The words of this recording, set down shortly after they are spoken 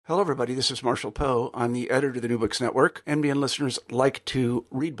Hello, everybody. This is Marshall Poe. I'm the editor of the New Books Network. NBN listeners like to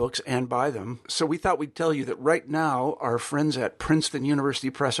read books and buy them. So we thought we'd tell you that right now, our friends at Princeton University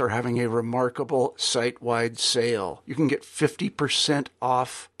Press are having a remarkable site-wide sale. You can get 50%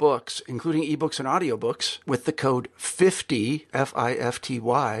 off books, including ebooks and audiobooks, with the code 50,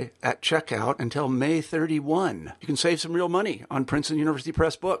 F-I-F-T-Y, at checkout until May 31. You can save some real money on Princeton University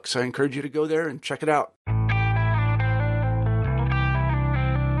Press books. I encourage you to go there and check it out.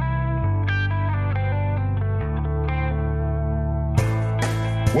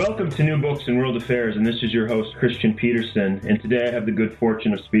 Welcome to New Books and World Affairs, and this is your host, Christian Peterson, and today I have the good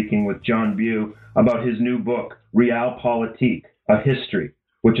fortune of speaking with John Bew about his new book, Realpolitik, A History,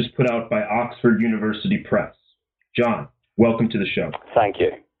 which is put out by Oxford University Press. John, welcome to the show. Thank you.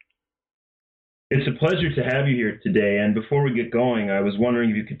 It's a pleasure to have you here today, and before we get going, I was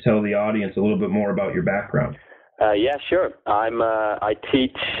wondering if you could tell the audience a little bit more about your background. Yeah, sure. I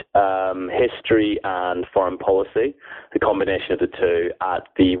teach history and foreign policy, the combination of the two, at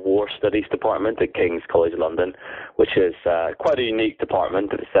the War Studies Department at King's College London, which is quite a unique department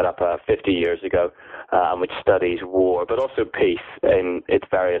that was set up 50 years ago, and which studies war, but also peace in its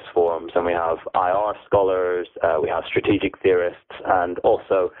various forms. And we have IR scholars, we have strategic theorists, and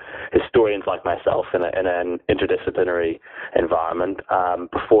also historians like myself in an interdisciplinary environment.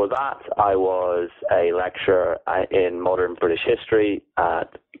 Before that, I was a lecturer in modern British history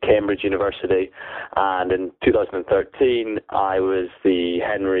at Cambridge University, and in 2013 I was the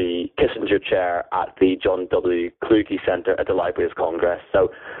Henry Kissinger Chair at the John W. Kluge Center at the Library of Congress. So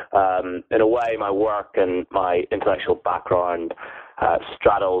in a way, my work and my intellectual background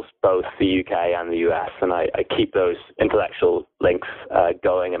straddles both the UK and the US, and I keep those intellectual links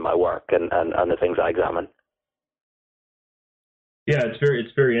going in my work and the things I examine. Yeah, it's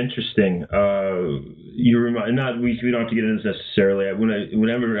very interesting. We don't have to get into this necessarily.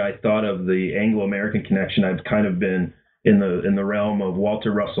 Whenever I thought of the Anglo-American connection, I've kind of been in the realm of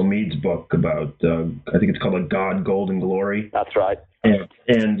Walter Russell Mead's book about I think it's called A God, Gold, and Glory. That's right. This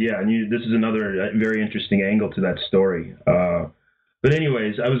is another very interesting angle to that story. But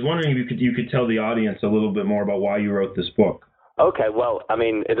anyways, I was wondering if you could tell the audience a little bit more about why you wrote this book. Okay, well, I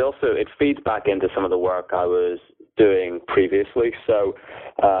mean, it feeds back into some of the work I was doing previously. So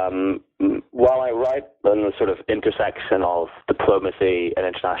while I write on the sort of intersection of diplomacy and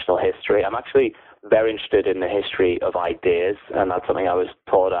international history, I'm actually very interested in the history of ideas, and that's something I was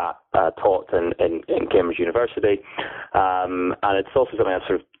taught in Cambridge University. And it's also something I've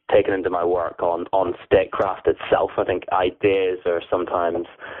sort of taken into my work on statecraft itself. I think ideas are sometimes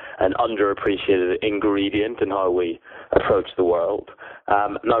an underappreciated ingredient in how we approach the world.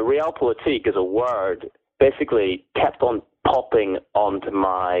 Now, realpolitik as a word basically kept on popping onto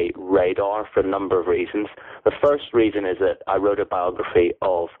my radar for a number of reasons. The first reason is that I wrote a biography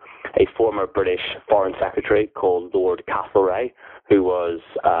of a former British Foreign Secretary called Lord Castlereagh, who was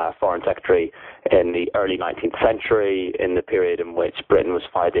Foreign Secretary in the early 19th century, in the period in which Britain was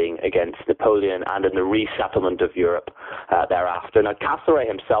fighting against Napoleon and in the resettlement of Europe thereafter. Now, Castlereagh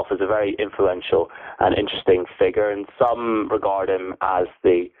himself is a very influential and interesting figure, and some regard him as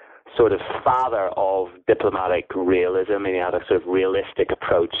the sort of father of diplomatic realism, and he had a sort of realistic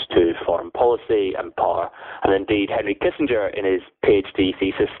approach to foreign policy and power. And indeed, Henry Kissinger, in his PhD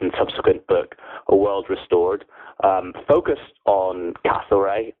thesis and subsequent book, A World Restored, focused on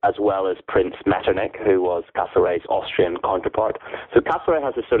Castlereagh as well as Prince Metternich, who was Castlereagh's Austrian counterpart. So Castlereagh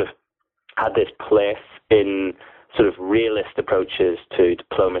has had this place in sort of realist approaches to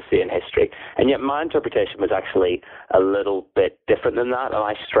diplomacy and history. And yet my interpretation was actually a little bit different than that, and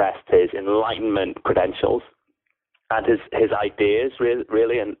I stressed his Enlightenment credentials and his ideas,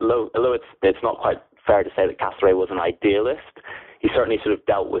 really. And although it's not quite fair to say that Castlereagh was an idealist, he certainly sort of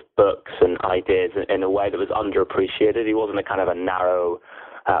dealt with books and ideas in a way that was underappreciated. He wasn't a kind of a narrow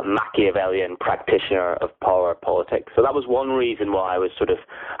Machiavellian practitioner of power politics. So that was one reason why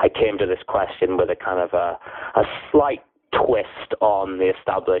I came to this question with a kind of a slight twist on the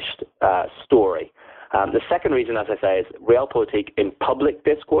established story. The second reason, as I say, is realpolitik in public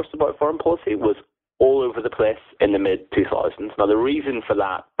discourse about foreign policy was all over the place in the mid-2000s. Now, the reason for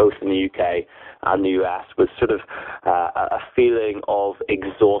that, both in the UK and the US, was sort of a feeling of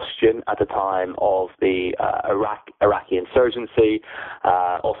exhaustion at the time of the Iraqi insurgency,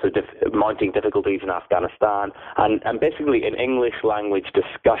 also mounting difficulties in Afghanistan, and basically in English language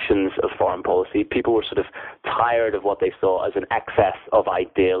discussions of foreign policy, people were sort of tired of what they saw as an excess of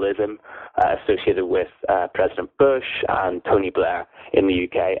idealism associated with President Bush and Tony Blair in the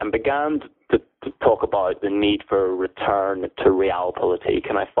UK, and began to to talk about the need for a return to realpolitik,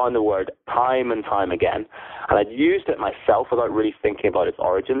 and I found the word time and time again, and I'd used it myself without really thinking about its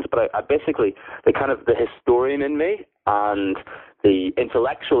origins, but I basically, the historian in me and the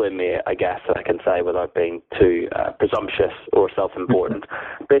intellectual in me, I guess I can say without being too presumptuous or self-important,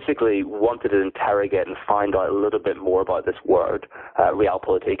 basically wanted to interrogate and find out a little bit more about this word,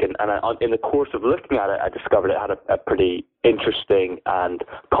 realpolitik. And in the course of looking at it, I discovered it had a pretty interesting and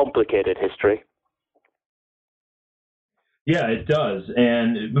complicated history. Yeah, it does.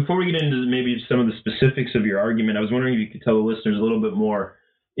 And before we get into maybe some of the specifics of your argument, I was wondering if you could tell the listeners a little bit more.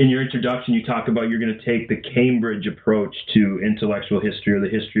 In your introduction, you talk about you're going to take the Cambridge approach to intellectual history, or the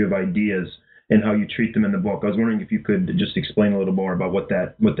history of ideas, and how you treat them in the book. I was wondering if you could just explain a little more about what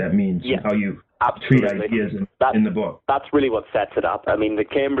that means, and how you treat ideas in the book. That's really what sets it up. I mean, the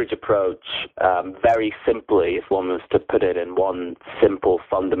Cambridge approach, very simply, if one was to put it in one simple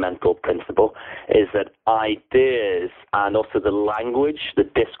fundamental principle, is that ideas and also the language, the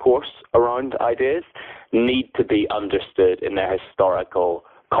discourse around ideas, need to be understood in their historical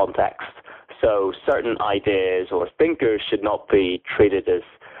context. So certain ideas or thinkers should not be treated as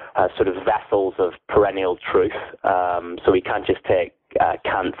sort of vessels of perennial truth. So we can't just take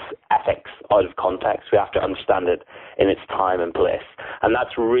Kant's ethics out of context. We have to understand it in its time and place. And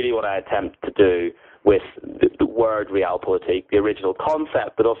that's really what I attempt to do with the word realpolitik, the original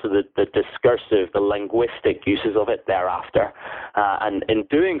concept, but also the discursive, the linguistic uses of it thereafter. And in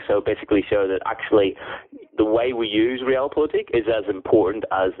doing so, basically show that actually the way we use realpolitik is as important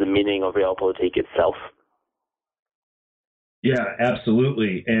as the meaning of realpolitik itself. Yeah,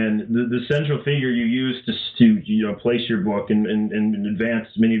 absolutely. And the central figure you use to place your book and advance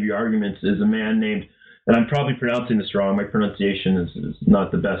many of your arguments is a man named, and I'm probably pronouncing this wrong, my pronunciation is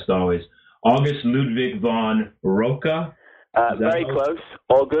not the best always, August Ludwig von Rocha? Very close.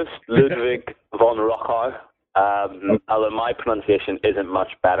 August Ludwig von Rocha. Although my pronunciation isn't much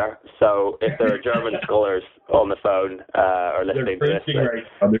better. So if there are German scholars on the phone or listening to this,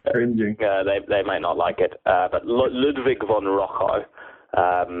 they're cringing. They might not like it. But Ludwig von Rocha,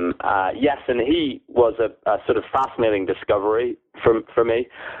 yes, and he was a sort of fascinating discovery for me.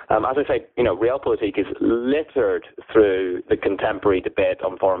 As I say, realpolitik is littered through the contemporary debate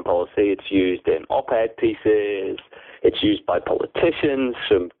on foreign policy. It's used in op-ed pieces. It's used by politicians,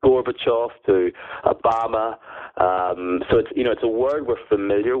 from Gorbachev to Obama. So it's a word we're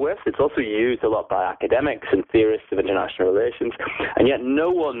familiar with. It's also used a lot by academics and theorists of international relations. And yet no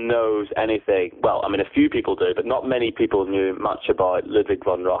one knows anything. Well, I mean, a few people do, but not many people knew much about Ludwig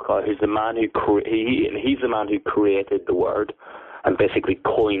von Rocha, who's the man he's the man who created the word and basically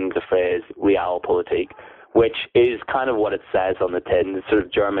coined the phrase realpolitik, which is kind of what it says on the tin. The sort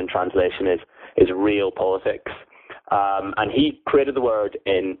of German translation is real politics. And he created the word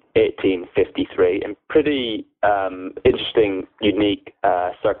in 1853 in pretty interesting, unique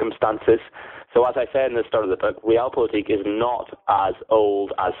circumstances. So as I said in the start of the book, realpolitik is not as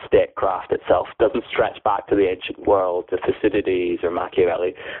old as statecraft itself. It doesn't stretch back to the ancient world, to Thucydides or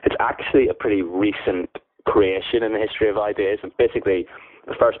Machiavelli. It's actually a pretty recent creation in the history of ideas. And basically,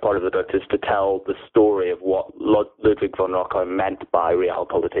 the first part of the book is to tell the story of what Ludwig von Rocha meant by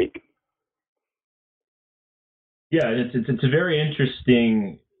realpolitik. Yeah, it's a very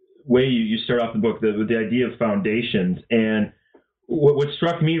interesting way you start off the book with the idea of foundations. And what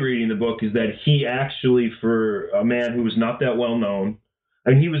struck me reading the book is that he actually, for a man who was not that well known, I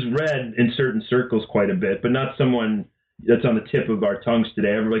mean, he was read in certain circles quite a bit, but not someone that's on the tip of our tongues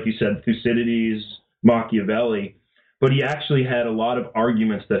today. Like you said, Thucydides, Machiavelli, but he actually had a lot of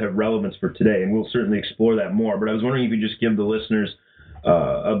arguments that have relevance for today, and we'll certainly explore that more. But I was wondering if you could just give the listeners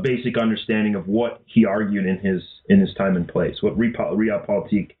a basic understanding of what he argued in his time and place, what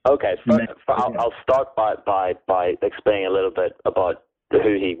realpolitik. Okay, I'll start by explaining a little bit about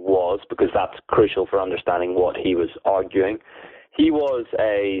who he was, because that's crucial for understanding what he was arguing. He was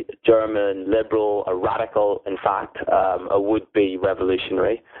a German liberal, a radical, in fact, a would-be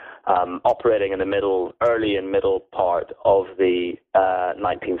revolutionary, operating in the early and middle part of the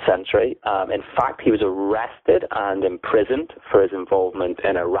 19th century. In fact, he was arrested and imprisoned for his involvement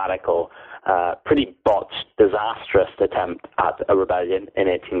in a radical, pretty botched, disastrous attempt at a rebellion in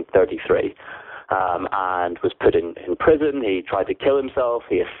 1833. And was put in prison. He tried to kill himself.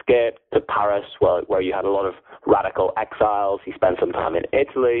 He escaped to Paris, where you had a lot of radical exiles. He spent some time in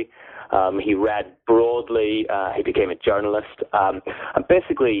Italy. He read broadly. He became a journalist. And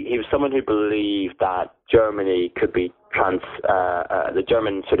basically, he was someone who believed that Germany could be the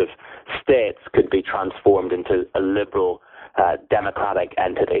German sort of states could be transformed into a liberal, democratic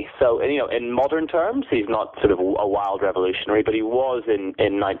entity. So, in modern terms, he's not sort of a wild revolutionary, but he was in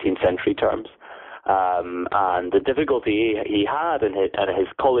 19th century terms. And the difficulty he had, and his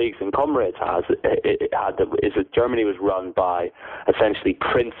colleagues and comrades had, is that Germany was run by essentially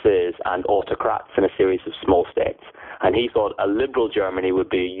princes and autocrats in a series of small states. And he thought a liberal Germany would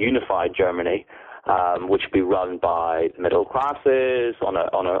be a unified Germany, which would be run by middle classes on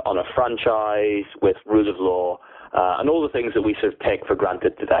a franchise with rule of law. And all the things that we sort of take for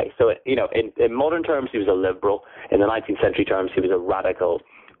granted today. So, in modern terms, he was a liberal. In the 19th century terms, he was a radical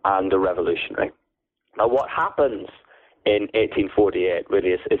and a revolutionary. Now, what happens in 1848 really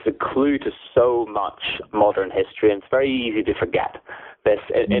is a clue to so much modern history, and it's very easy to forget this.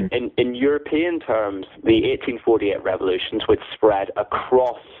 In European terms, the 1848 revolutions, which spread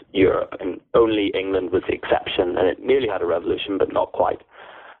across Europe, and only England was the exception, and it nearly had a revolution, but not quite.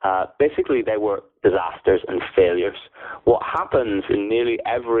 Basically, they were disasters and failures. What happens in nearly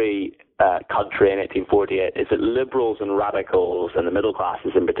every country in 1848 is that liberals and radicals, and the middle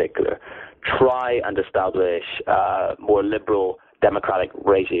classes in particular, try and establish more liberal democratic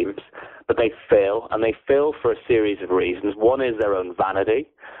regimes, but they fail, and they fail for a series of reasons. One is their own vanity.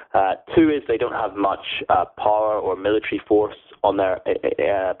 Two is they don't have much power or military force on their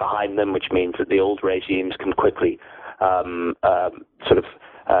behind them, which means that the old regimes can quickly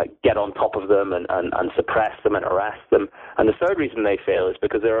get on top of them and suppress them and arrest them. And the third reason they fail is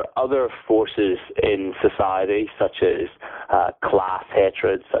because there are other forces in society, such as class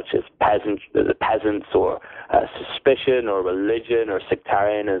hatred, such as the peasants, or suspicion, or religion, or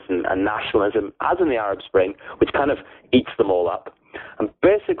sectarianism and nationalism, as in the Arab Spring, which kind of eats them all up. And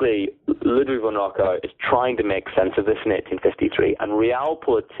basically, Ludwig von Rocker is trying to make sense of this in 1853, and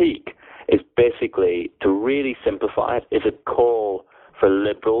Realpolitik is basically, to really simplify it, is a call for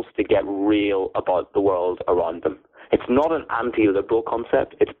liberals to get real about the world around them. It's not an anti-liberal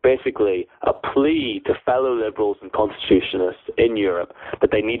concept. It's basically a plea to fellow liberals and constitutionalists in Europe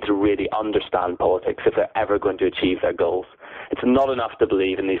that they need to really understand politics if they're ever going to achieve their goals. It's not enough to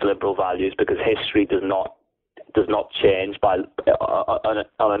believe in these liberal values, because history does not change on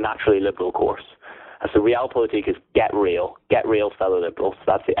a naturally liberal course. And so Realpolitik is get real, fellow liberals.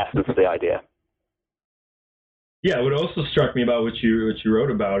 That's the essence of the idea. Yeah, what also struck me about what you wrote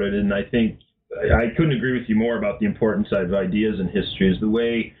about it, and I think I couldn't agree with you more about the importance of ideas in history, is the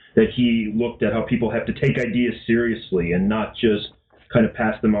way that he looked at how people have to take ideas seriously and not just kind of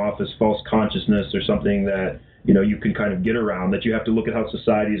pass them off as false consciousness or something that you can kind of get around, that you have to look at how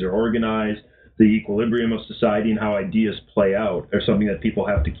societies are organized, the equilibrium of society, and how ideas play out are something that people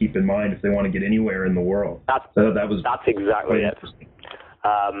have to keep in mind if they want to get anywhere in the world. That's exactly it.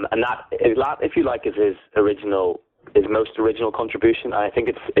 And that, if you like, is his most original contribution. I think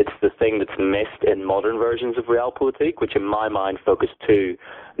it's the thing that's missed in modern versions of Realpolitik, which in my mind focus too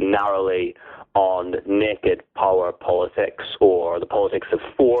narrowly on naked power politics, or the politics of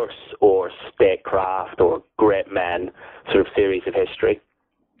force, or statecraft, or great men sort of theories of history.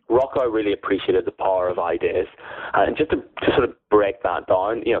 Rocker really appreciated the power of ideas. And just to sort of break that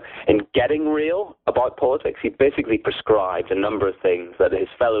down, in getting real about politics, he basically prescribed a number of things that his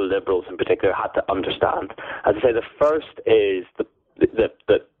fellow liberals in particular had to understand. As I say, the first is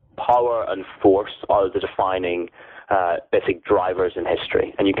that power and force are the defining basic drivers in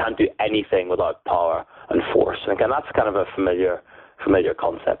history, and you can't do anything without power and force. And again, that's kind of a familiar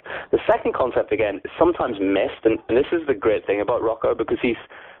concept. The second concept, again, is sometimes missed, and this is the great thing about Rocker, because he's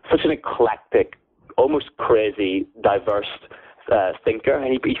such an eclectic, almost crazy, diverse thinker,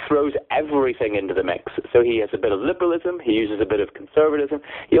 and he throws everything into the mix. So he has a bit of liberalism, he uses a bit of conservatism,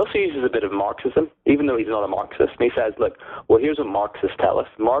 he also uses a bit of Marxism, even though he's not a Marxist. And he says, look, well, here's what Marxists tell us.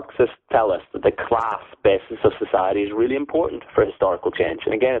 Marxists tell us that the class basis of society is really important for historical change.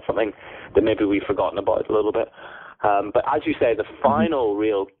 And again, it's something that maybe we've forgotten about a little bit. But as you say, the final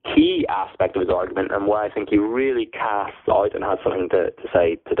real key aspect of his argument, and where I think he really casts out and has something to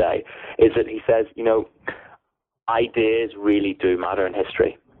say today, is that he says, ideas really do matter in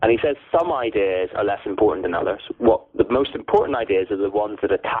history. And he says some ideas are less important than others. The most important ideas are the ones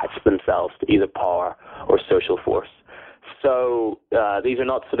that attach themselves to either power or social force. So these are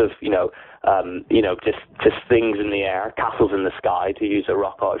not sort of, just things in the air, castles in the sky, to use a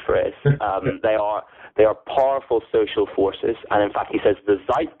rock-out phrase. They are powerful social forces, and in fact, he says the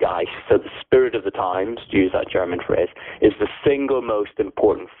Zeitgeist, so the spirit of the times, to use that German phrase, is the single most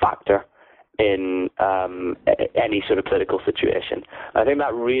important factor in any sort of political situation. I think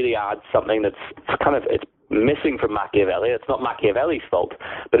that really adds something that's it's missing from Machiavelli. It's not Machiavelli's fault,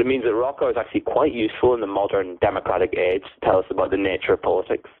 but it means that Rocker is actually quite useful in the modern democratic age to tell us about the nature of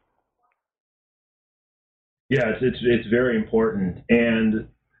politics. Yeah, it's very important. And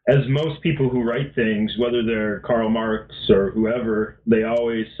as most people who write things, whether they're Karl Marx or whoever, they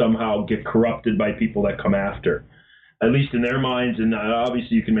always somehow get corrupted by people that come after. At least in their minds, and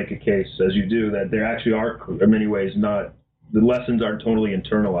obviously you can make a case, as you do, that there actually are, in many ways, the lessons aren't totally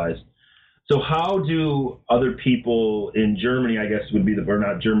internalized. So how do other people in Germany, I guess would be or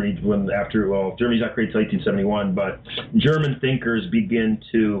not Germany, Germany's not created until 1871, but German thinkers begin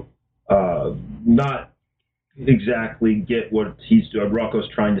to not exactly get what Rocco's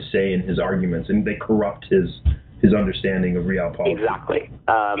trying to say in his arguments, and they corrupt his understanding of realpolitik. Exactly.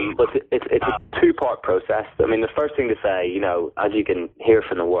 But it's a two-part process. I mean, the first thing to say, as you can hear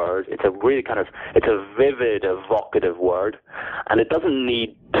from the word, it's a really it's a vivid, evocative word, and it doesn't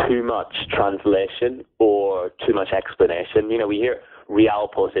need too much translation or too much explanation. We hear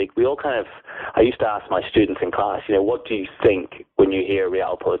realpolitik. I used to ask my students in class, what do you think when you hear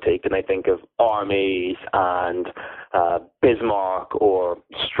realpolitik? And they think of armies and Bismarck or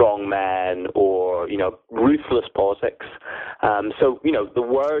strong men or, ruthless politics. So the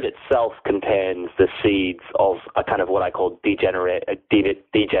word itself contains the seeds of a kind of what I call degeneration.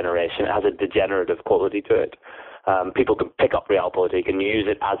 It has a degenerative quality to it. People can pick up realpolitik and use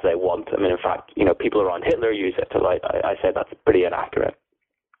it as they want. I mean, in fact, people around Hitler use it. So I say that's pretty inaccurate.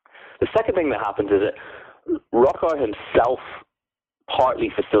 The second thing that happens is that Rocker himself partly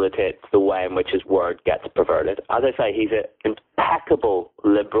facilitates the way in which his word gets perverted. As I say, he's an impeccable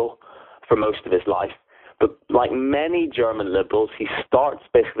liberal for most of his life. But like many German liberals, he starts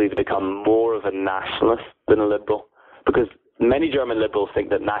basically to become more of a nationalist than a liberal, because many German liberals think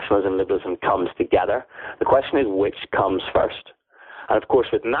that nationalism and liberalism comes together. The question is, which comes first? And of course,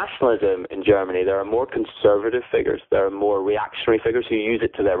 with nationalism in Germany, there are more conservative figures, there are more reactionary figures who use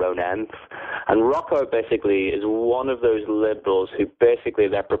it to their own ends. And Rocker basically is one of those liberals who basically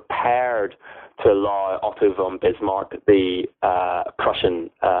they're prepared to allow Otto von Bismarck, the Prussian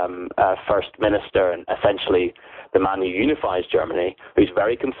first minister and essentially the man who unifies Germany, who's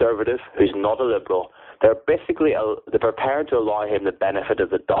very conservative, who's not a liberal. They're prepared to allow him the benefit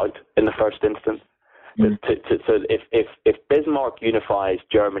of the doubt in the first instance. So if Bismarck unifies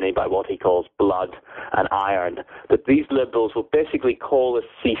Germany by what he calls blood and iron, that these liberals will basically call a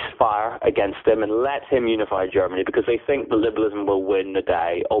ceasefire against him and let him unify Germany, because they think the liberalism will win the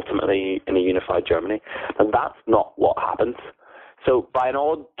day ultimately in a unified Germany. And that's not what happens. So by an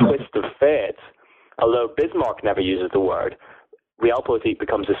odd twist of fate, although Bismarck never uses the word, realpolitik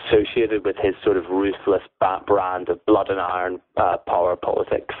becomes associated with his sort of ruthless brand of blood and iron power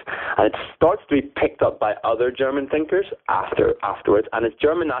politics. And it starts to be picked up by other German thinkers afterwards. And as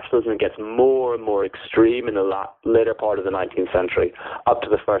German nationalism gets more and more extreme in the later part of the 19th century, up to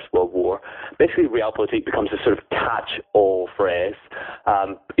the First World War, basically realpolitik becomes a sort of catch-all phrase.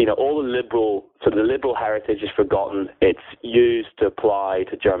 All the liberal heritage is forgotten. It's used to apply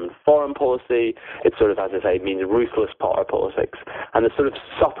to German foreign policy. It sort of, as I say, means ruthless power politics. And the sort of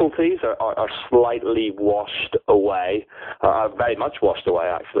subtleties are slightly washed away, are very much washed away,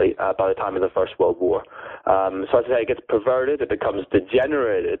 actually, by the time of the First World War. So as I say, it gets perverted, it becomes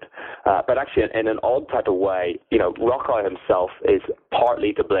degenerated, but actually in an odd type of way, Rocker himself is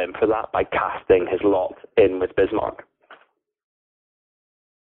partly to blame for that by casting his lot in with Bismarck.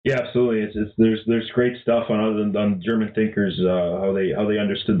 Yeah, absolutely. There's great stuff on German thinkers, how they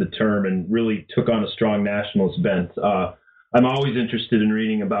understood the term and really took on a strong nationalist bent. I'm always interested in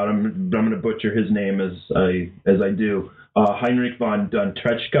reading about him. I'm going to butcher his name as I do. Heinrich von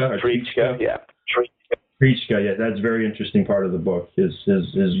Treitschke. Treitschke, yeah. Treitschke, yeah. That's a very interesting part of the book. His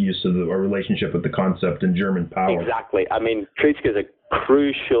use of our relationship with the concept in German power. Exactly. I mean, Treitschke is a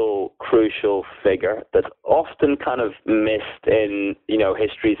crucial figure that's often kind of missed in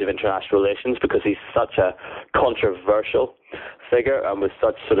histories of international relations, because he's such a controversial figure and with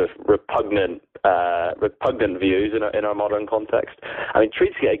such sort of repugnant views in our modern context. I mean,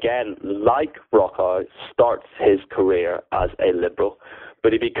 Treitschke, again, like Rocker, starts his career as a liberal,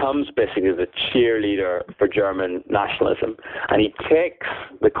 but he becomes basically the cheerleader for German nationalism. And he takes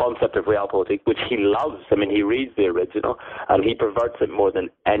the concept of realpolitik, which he loves. I mean, he reads the original, and he perverts it more than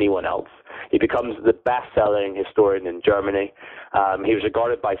anyone else. He becomes the best-selling historian in Germany. He was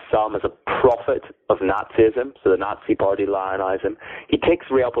regarded by some as a prophet of Nazism, so the Nazi party lionized him. He takes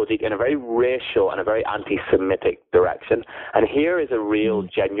realpolitik in a very racial and a very anti-Semitic direction. And here is a real,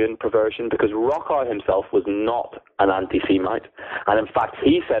 genuine perversion, because Rocker himself was not an anti-Semite. And in fact,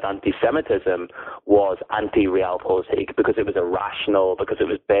 he said anti-Semitism was anti-realpolitik because it was irrational, because it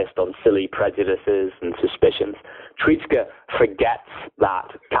was based on silly prejudices and suspicions. Treitschke forgets that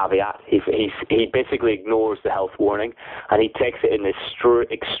caveat. He basically ignores the health warning, and he takes it in this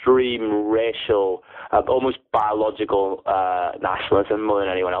extreme racial, almost biological nationalism more than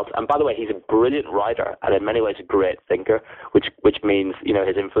anyone else. And by the way, he's a brilliant writer and in many ways a great thinker, which means, you know,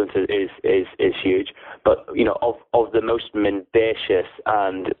 his influence is huge. But, you know, of the most mendacious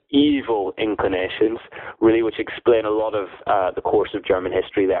and evil inclinations, really, which explain a lot of the course of German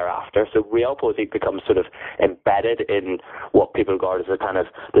history thereafter. So Realpolitik becomes sort of embedded in what people regard as a kind of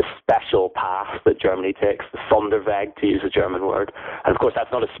the special path that Germany takes, the Sonderweg, to use a German word. And of course,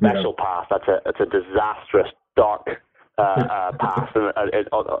 that's not a special path. That's a disastrous, dark path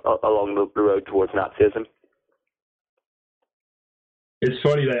along the road towards Nazism. It's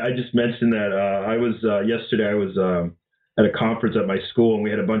funny that I just mentioned that. Yesterday I was at a conference at my school, and we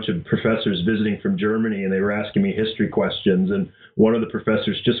had a bunch of professors visiting from Germany, and they were asking me history questions. And one of the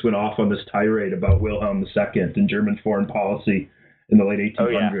professors just went off on this tirade about Wilhelm II and German foreign policy in the late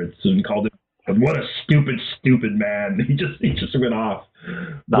 1800s, and called him, "What a stupid man." He just went off.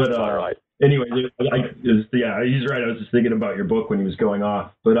 That's all right. Anyway, he's right. I was just thinking about your book when he was going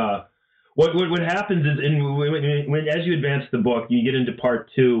off. But what happens is, when as you advance the book, you get into part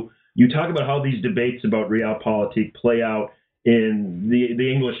 2. You talk about how these debates about Realpolitik play out in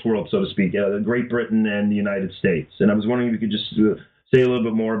the English world, so to speak, Great Britain and the United States. And I was wondering if you could just say a little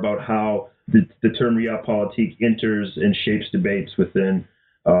bit more about how the term Realpolitik enters and shapes debates within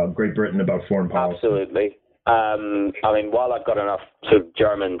Great Britain about foreign policy. Absolutely. I mean, while I've got enough sort of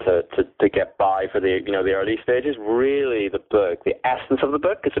German to get by for the early stages, really the essence of the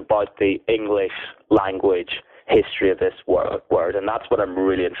book is about the English language history of this word, and that's what I'm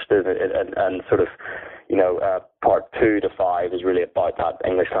really interested in, and sort of, part 2 to 5 is really about that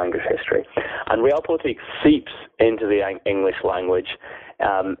English language history. And Realpolitik seeps into the English language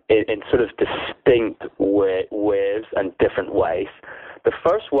in sort of distinct waves and different ways. The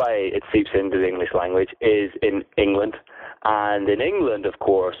first way it seeps into the English language is in England, and in England, of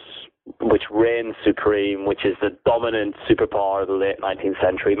course, which reigns supreme, which is the dominant superpower of the late 19th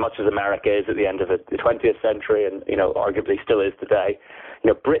century, much as America is at the end of the 20th century, and arguably still is today.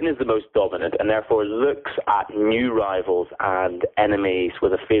 Britain is the most dominant, and therefore looks at new rivals and enemies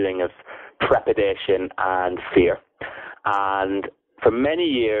with a feeling of trepidation and fear. And for many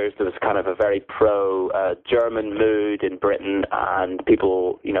years, there was kind of a very pro-German mood in Britain, and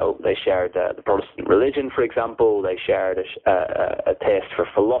people, they shared the Protestant religion, for example. They shared a taste for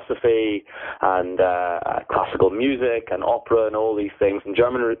philosophy and classical music and opera and all these things. And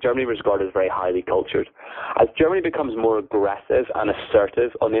Germany was regarded as very highly cultured. As Germany becomes more aggressive and assertive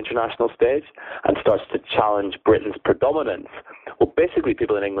on the international stage and starts to challenge Britain's predominance, well, basically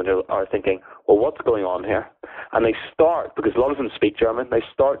people in England are thinking, well, what's going on here? And they start, because a lot of them speak German, they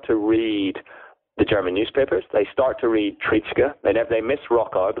start to read the German newspapers. They start to read Treitschke. They miss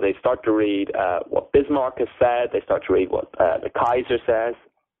Rockau, but they start to read what Bismarck has said. They start to read what the Kaiser says.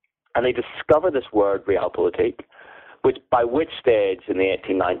 And they discover this word Realpolitik, by which stage in the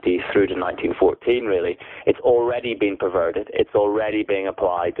 1890s through to 1914, really, it's already been perverted. It's already being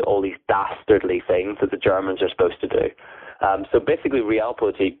applied to all these dastardly things that the Germans are supposed to do. So basically,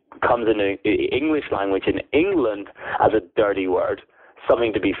 Realpolitik comes in the English language in England as a dirty word,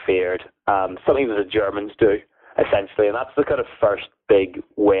 something to be feared, something that the Germans do, essentially. And that's the kind of first big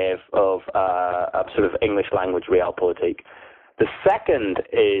wave of sort of English language Realpolitik. The second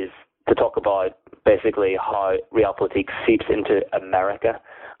is to talk about basically how Realpolitik seeps into America.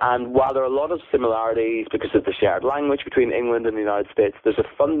 And while there are a lot of similarities because of the shared language between England and the United States, there's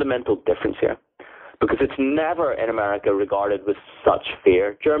a fundamental difference here, because it's never in America regarded with such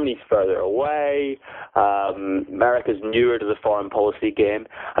fear. Germany's further away. America's newer to the foreign policy game.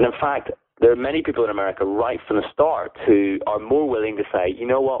 And in fact, there are many people in America right from the start who are more willing to say, you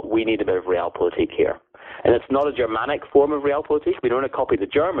know what, we need a bit of Realpolitik here. And it's not a Germanic form of Realpolitik. We don't want to copy the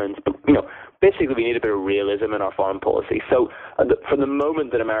Germans, but, basically we need a bit of realism in our foreign policy. So from the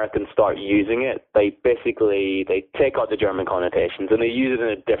moment that Americans start using it, they take out the German connotations and they use it in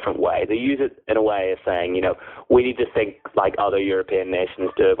a different way. They use it in a way of saying, we need to think like other European nations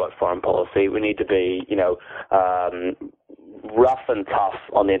do about foreign policy. We need to be, rough and tough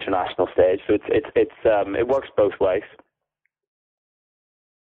on the international stage. So it works both ways.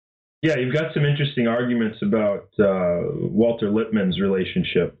 Yeah, you've got some interesting arguments about Walter Lippmann's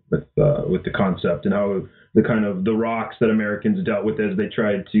relationship with the concept and how the rocks that Americans dealt with as they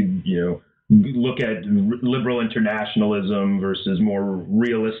tried to look at liberal internationalism versus more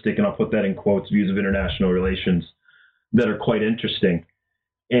realistic, and I'll put that in quotes, views of international relations that are quite interesting.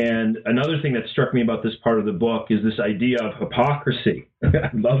 And another thing that struck me about this part of the book is this idea of hypocrisy.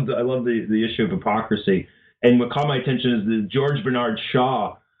 I love the issue of hypocrisy. And what caught my attention is the George Bernard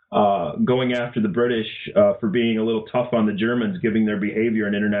Shaw going after the British for being a little tough on the Germans, given their behavior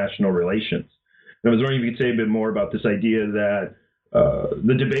in international relations. And I was wondering if you could say a bit more about this idea that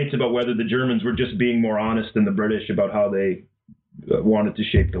the debates about whether the Germans were just being more honest than the British about how they wanted to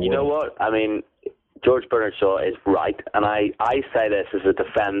shape the world. You know what? I mean, George Bernard Shaw is right, and I say this as a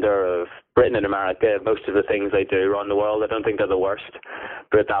defender of Britain and America. Most of the things they do around the world, I don't think they're the worst,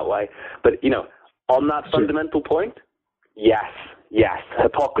 put it that way. But, you know, on that fundamental point, yes,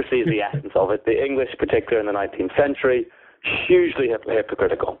 hypocrisy is the essence of it. The English, particularly in the 19th century, hugely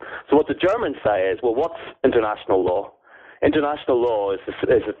hypocritical. So what the Germans say is, well, what's international law? International law is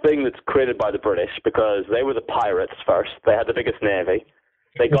a thing that's created by the British because they were the pirates first. They had the biggest navy.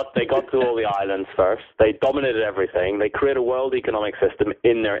 They got to all the islands first. They dominated everything. They create a world economic system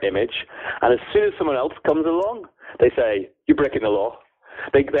in their image. And as soon as someone else comes along, they say, you're breaking the law.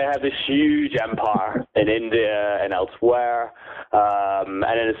 They have this huge empire in India and elsewhere. And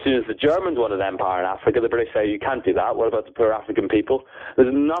then as soon as the Germans want an empire in Africa, the British say, you can't do that. What about the poor African people?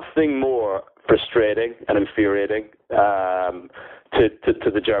 There's nothing more frustrating and infuriating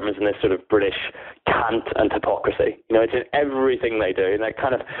to the Germans in this sort of British cant and hypocrisy. You know, it's in everything they do, and that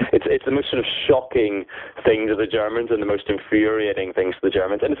kind of it's the most sort of shocking thing to the Germans and the most infuriating things to the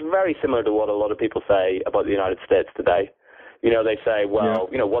Germans. And it's very similar to what a lot of people say about the United States today. You know, they say, well,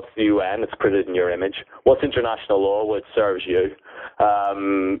 you know, what's the UN? It's created in your image. What's international law? Well, it serves you.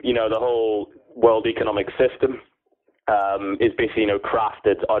 You know, the whole world economic system is basically, you know,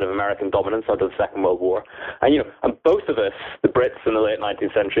 crafted out of American dominance out of the Second World War. And, you know, and both of us, the Brits in the late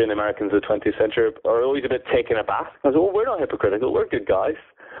 19th century and the Americans in the 20th century, are always a bit taken aback. I was, well, we're not hypocritical. We're good guys.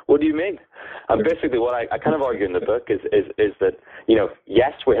 What do you mean? And basically what I kind of argue in the book is that, you know,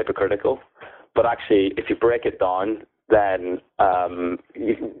 yes, we're hypocritical, but actually, if you break it down, then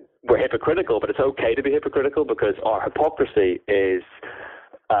we're hypocritical, but it's okay to be hypocritical because our hypocrisy is,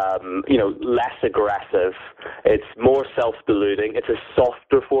 you know, less aggressive. It's more self-deluding. It's a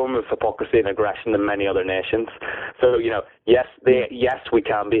softer form of hypocrisy and aggression than many other nations. So, you know, yes, we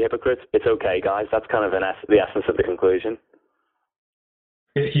can be hypocrites. It's okay, guys. That's kind of the essence of the conclusion.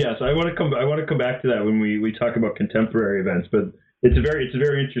 Yes, I want to come back to that when we talk about contemporary events. But it's a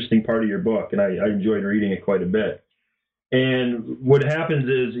very interesting part of your book, and I enjoyed reading it quite a bit. And what happens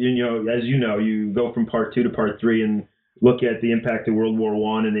is, you know, as you know, you go from part 2 to part 3 and look at the impact of World War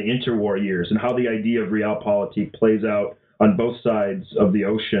I and the interwar years and how the idea of realpolitik plays out on both sides of the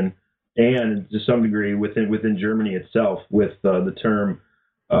ocean and to some degree within Germany itself with the term,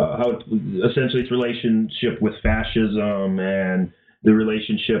 how essentially its relationship with fascism and the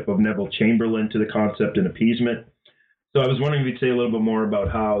relationship of Neville Chamberlain to the concept and appeasement. So I was wondering if you'd say a little bit more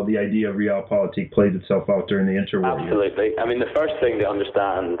about how the idea of realpolitik plays itself out during the interwar years. Absolutely. I mean, the first thing to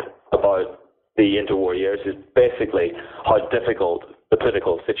understand about the interwar years is basically how difficult the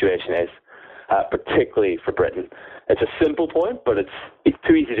political situation is, particularly for Britain. It's a simple point, but it's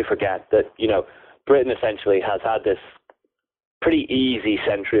too easy to forget that, you know, Britain essentially has had this pretty easy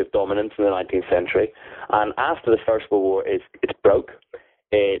century of dominance in the 19th century, and after the First World War, it's broke.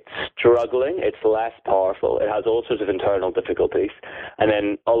 It's struggling, it's less powerful, it has all sorts of internal difficulties. And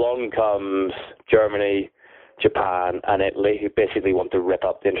then along comes Germany, Japan, and Italy, who basically want to rip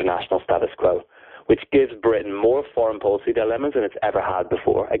up the international status quo, which gives Britain more foreign policy dilemmas than it's ever had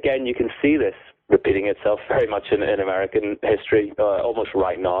before. Again, you can see this repeating itself very much in American history, almost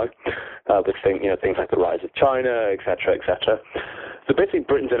right now, with things like the rise of China, etc., etc. So basically,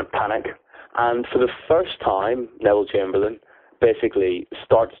 Britain's in a panic, and for the first time, Neville Chamberlain basically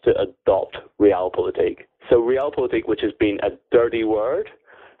starts to adopt realpolitik. So realpolitik, which has been a dirty word,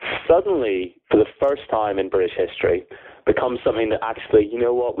 suddenly, for the first time in British history, becomes something that actually, you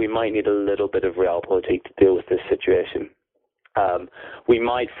know what, we might need a little bit of realpolitik to deal with this situation. We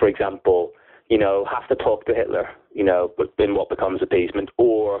might, for example, you know, have to talk to Hitler, you know, in what becomes appeasement,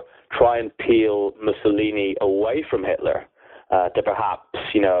 or try and peel Mussolini away from Hitler. To perhaps,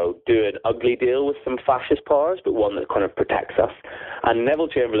 you know, do an ugly deal with some fascist powers, but one that kind of protects us. And Neville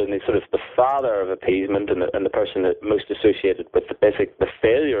Chamberlain is sort of the father of appeasement and the person that most associated with the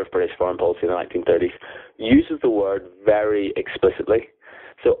failure of British foreign policy in the 1930s, uses the word very explicitly.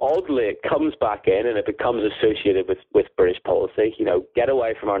 So oddly, it comes back in and it becomes associated with British policy. You know, get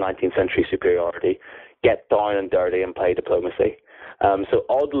away from our 19th century superiority, get down and dirty and play diplomacy. So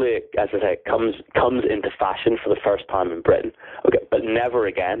oddly, as I say, it comes into fashion for the first time in Britain. Okay, but never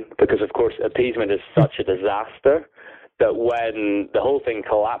again, because of course appeasement is such a disaster that when the whole thing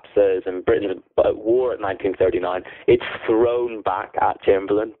collapses and Britain's at war in 1939, it's thrown back at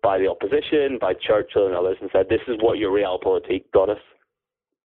Chamberlain by the opposition, by Churchill and others, and said, "This is what your realpolitik got us."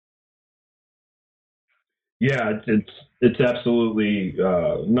 Yeah, it's absolutely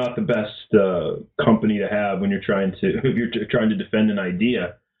not the best company to have when you're trying to if you're trying to defend an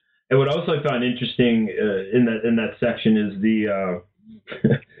idea. And what also I found interesting in that section is the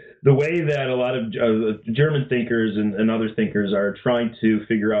the way that a lot of German thinkers and other thinkers are trying to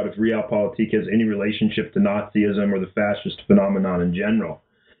figure out if realpolitik has any relationship to Nazism or the fascist phenomenon in general.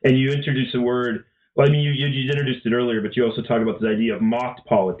 And you introduce a word. Well, I mean, you introduced it earlier, but you also talk about this idea of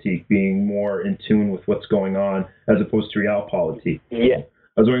Machtpolitik being more in tune with what's going on as opposed to realpolitik. Yeah.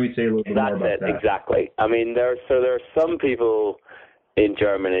 I was wondering if you'd say a little bit more about that. Exactly. I mean, there are some people in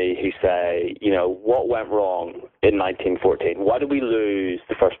Germany who say, what went wrong in 1914? Why did we lose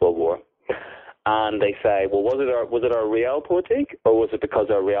the First World War? And they say, well, was it our realpolitik, or was it because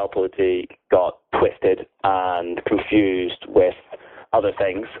our realpolitik got twisted and confused with other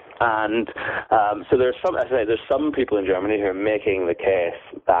things? And so there's some people in Germany who are making the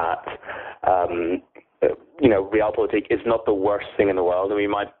case that realpolitik is not the worst thing in the world, and we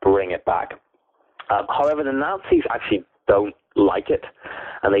might bring it back. However, the Nazis actually don't like it,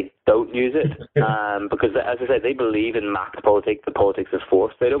 and they don't use it because, as I said, they believe in Machtpolitik, the politics of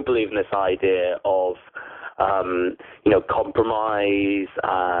force. They don't believe in this idea of compromise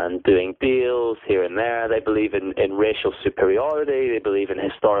and doing deals here and there. They believe in racial superiority. They believe in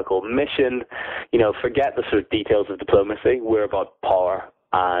historical mission. Forget the sort of details of diplomacy. We're about power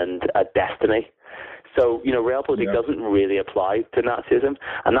and a destiny. So, realpolitik doesn't really apply to Nazism,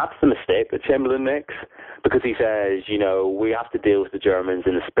 and that's the mistake that Chamberlain makes, because he says, we have to deal with the Germans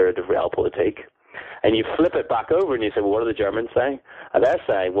in the spirit of realpolitik. And you flip it back over and you say, well, what are the Germans saying? And they're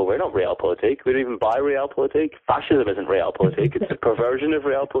saying, well, we're not realpolitik. We don't even buy realpolitik. Fascism isn't realpolitik. It's a perversion of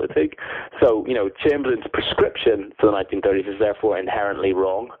realpolitik. So, Chamberlain's prescription for the 1930s is therefore inherently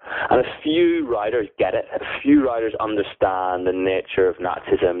wrong. And a few writers get it. A few writers understand the nature of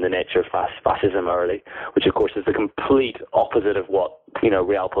Nazism, the nature of fascism early, which, of course, is the complete opposite of what,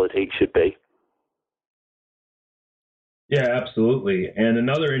 realpolitik should be. Yeah, absolutely. And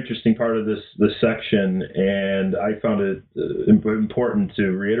another interesting part of this section, and I found it important to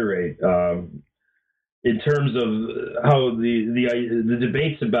reiterate, in terms of how the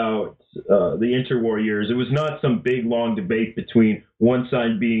debates about the interwar years, it was not some big long debate between one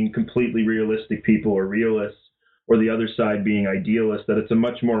side being completely realistic people or realists, or the other side being idealists, that it's a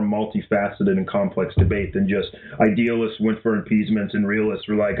much more multifaceted and complex debate than just idealists went for appeasements and realists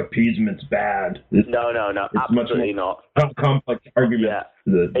were like, appeasement's bad. No, it's absolutely much more not. Complex argument. Yeah.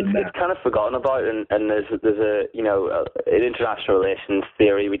 It's kind of forgotten about, and there's a in international relations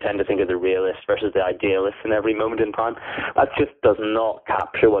theory, we tend to think of the realist versus the idealist in every moment in time. That just does not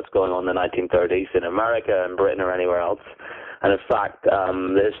capture what's going on in the 1930s in America and Britain or anywhere else. And in fact,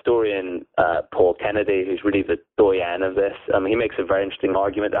 the historian Paul Kennedy, who's really the doyen of this, he makes a very interesting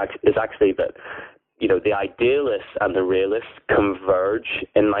argument. Is actually that the idealists and the realists converge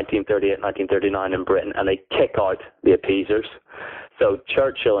in 1938, 1939 in Britain, and they kick out the appeasers. So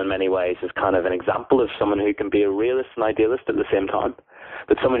Churchill, in many ways, is kind of an example of someone who can be a realist and idealist at the same time.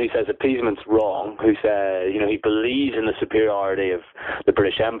 But someone who says appeasement's wrong, who says, he believes in the superiority of the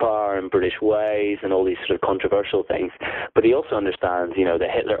British Empire and British ways and all these sort of controversial things. But he also understands,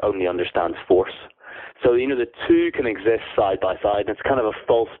 that Hitler only understands force. So, the two can exist side by side, and it's kind of a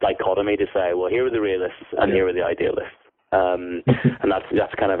false dichotomy to say, well, here are the realists and here are the idealists. And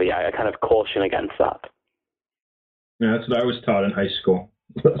that's kind of I kind of caution against that. Yeah, that's what I was taught in high school.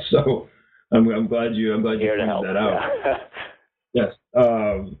 So I'm glad you pointed that out. Yeah. Yes.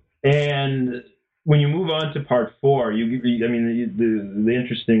 And when you move on to part 4, the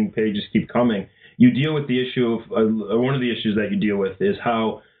interesting pages keep coming. You deal with the issue of one of the issues that you deal with is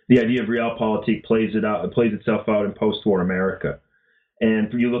how the idea of realpolitik plays itself out in post-war America.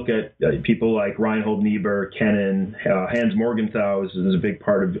 And you look at people like Reinhold Niebuhr, Kennan, Hans Morgenthau is a big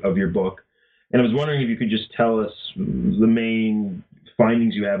part of your book. And I was wondering if you could just tell us the main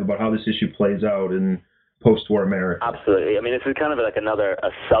findings you have about how this issue plays out in post-war America. Absolutely. This is kind of like a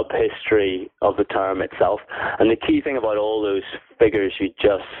sub-history of the term itself. And the key thing about all those figures you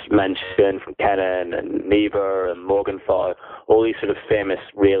just mentioned, from Kennan and Niebuhr and Morgenthau, all these sort of famous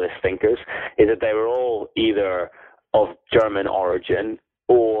realist thinkers, is that they were all either of German origin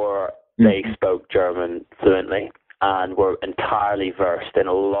or they spoke German fluently. and were entirely versed in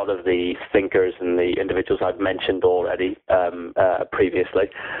a lot of the thinkers and the individuals I've mentioned already previously.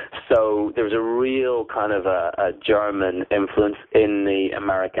 So there was a real kind of a German influence in the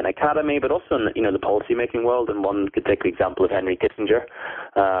American academy, but also in the policymaking world. And one could take the example of Henry Kissinger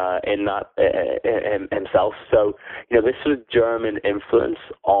in that himself. So this sort of German influence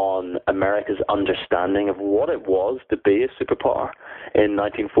on America's understanding of what it was to be a superpower in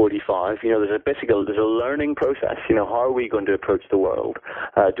 1945. There's a learning process. How are we going to approach the world?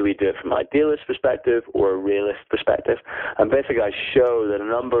 Do we do it from an idealist perspective or a realist perspective? And basically, I show that a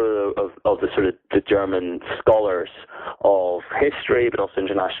number of the sort of the German scholars of history, but also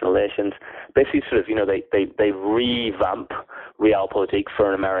international relations, basically sort of they revamp realpolitik for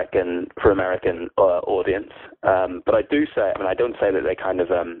an American audience. But I don't say that they kind of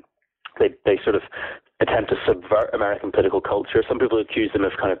they sort of attempt to subvert American political culture. Some people accuse them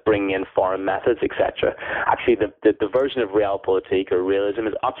of kind of bringing in foreign methods, etc. Actually, the version of realpolitik or realism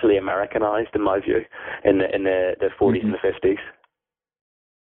is utterly Americanized, in my view, in the 40s and the 50s.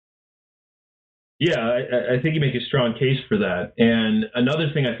 Yeah, I think you make a strong case for that. And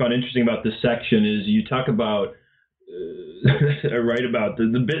another thing I found interesting about this section is you talk about write about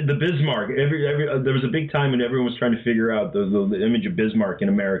the Bismarck. There was a big time when everyone was trying to figure out the image of Bismarck in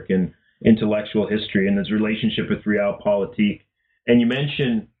American intellectual history and his relationship with realpolitik. And you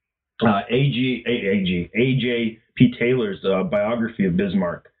mentioned A.J.P. Taylor's biography of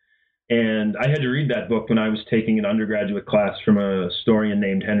Bismarck. And I had to read that book when I was taking an undergraduate class from a historian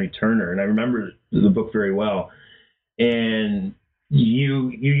named Henry Turner, and I remember the book very well. And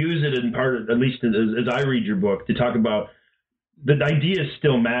you use it in part, at least as I read your book, to talk about the ideas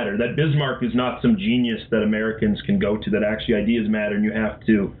still matter, that Bismarck is not some genius that Americans can go to, that actually ideas matter, and you have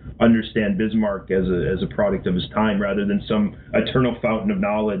to understand Bismarck as a product of his time rather than some eternal fountain of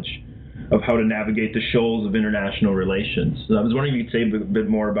knowledge of how to navigate the shoals of international relations. So I was wondering if you could say a bit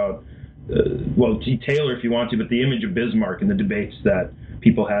more about, Taylor if you want to, but the image of Bismarck and the debates that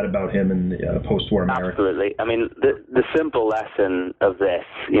people had about him in the post-war America. Absolutely. I mean, the simple lesson of this,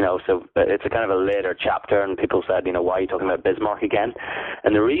 so it's a kind of a later chapter, and people said, why are you talking about Bismarck again?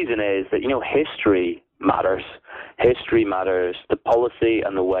 And the reason is that, history matters. History matters, the policy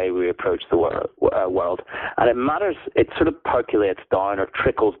and the way we approach the world. And it matters, it sort of percolates down or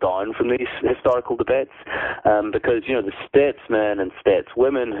trickles down from these historical debates because, the statesmen and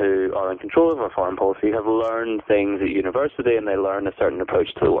stateswomen who are in control of our foreign policy have learned things at university, and they learn a certain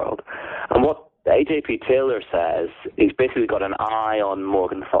approach to the world. And what A.J.P. Taylor says, he's basically got an eye on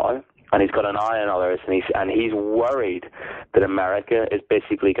Morgenthau, and he's got an eye on others, and he's worried that America is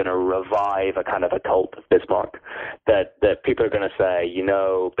basically going to revive a kind of a cult of Bismarck, that people are going to say,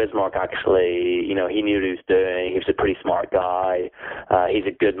 Bismarck actually, he knew what he was doing, he was a pretty smart guy, he's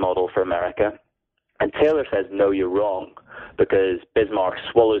a good model for America. And Taylor says, no, you're wrong, because Bismarck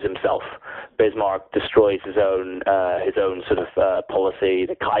swallows himself. Bismarck destroys his own sort of policy.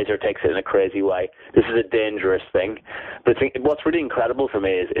 The Kaiser takes it in a crazy way. This is a dangerous thing. But I think what's really incredible for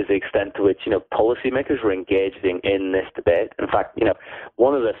me is the extent to which, policymakers were engaged in this debate. In fact,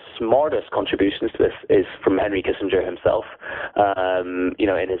 one of the smartest contributions to this is from Henry Kissinger himself,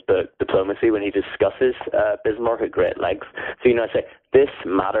 in his book Diplomacy, when he discusses Bismarck at great length. So, I say, this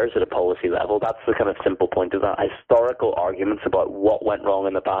matters at a policy level. That's the kind of simple point of that. Historical arguments about what went wrong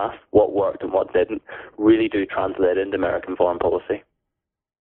in the past, what worked and what didn't, really do translate into American foreign policy.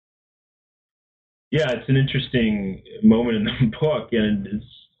 Yeah, it's an interesting moment in the book, and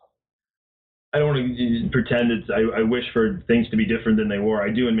I don't want to pretend I wish for things to be different than they were. I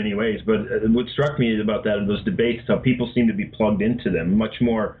do in many ways, but what struck me about that in those debates is how people seem to be plugged into them, much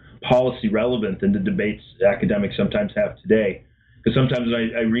more policy relevant than the debates academics sometimes have today. Because sometimes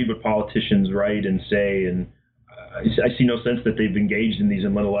I read what politicians write and say, and I see no sense that they've engaged in these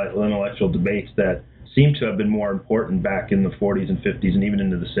intellectual debates that seem to have been more important back in the 40s and 50s and even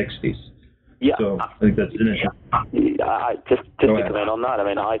into the 60s. Yeah, so I think that's interesting. Just to comment on that,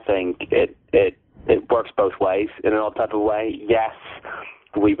 I think it works both ways in an odd type of way. Yes,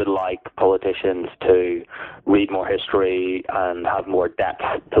 we would like politicians to read more history and have more depth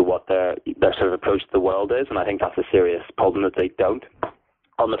to what their sort of approach to the world is, and I think that's a serious problem that they don't.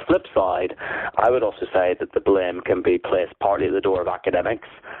 On the flip side, I would also say that the blame can be placed partly at the door of academics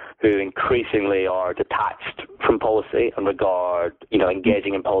who increasingly are detached from policy and regard,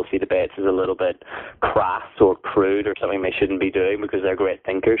 engaging in policy debates as a little bit crass or crude or something they shouldn't be doing because they're great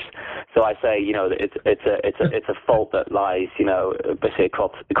thinkers. So I say, it's a fault that lies, basically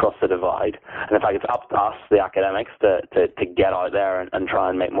across the divide. And in fact, it's up to us, the academics, to get out there and try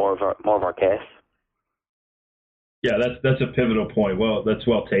and make more of our case. Yeah, that's a pivotal point. Well, that's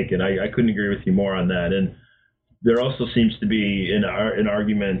well taken. I couldn't agree with you more on that. And there also seems to be an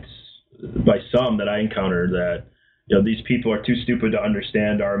argument by some that I encounter that these people are too stupid to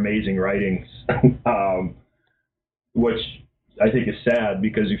understand our amazing writings, which I think is sad,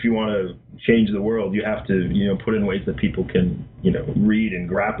 because if you want to change the world, you have to put in ways that people can read and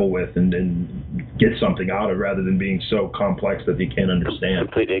grapple with and get something out of, rather than being so complex that they can't understand.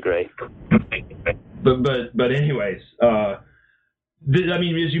 Completely agree. But anyways.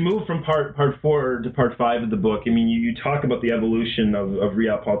 As you move from part 4 to part 5 of the book, you talk about the evolution of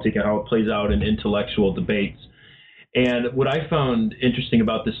realpolitik and how it plays out in intellectual debates. And what I found interesting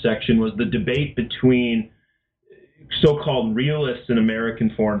about this section was the debate between so-called realists in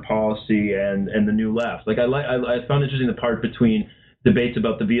American foreign policy and the New Left. I found interesting the part between debates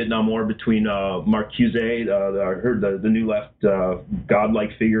about the Vietnam War between Marcuse, the New Left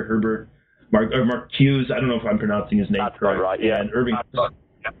godlike figure, Marcuse, I don't know if I'm pronouncing his name correct, right, yeah. and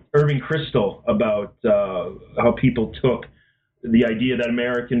Irving Kristol, about how people took the idea that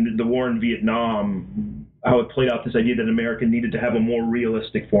the war in Vietnam, how it played out, this idea that America needed to have a more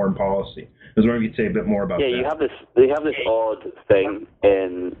realistic foreign policy. I was wondering if you could say a bit more about that. Yeah, you have this odd thing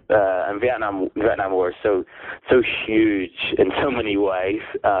in Vietnam War is so huge in so many ways,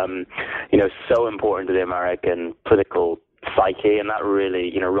 so important to the American political psyche, and that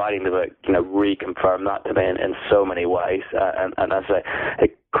really, writing the book, reconfirmed that to me in so many ways, and as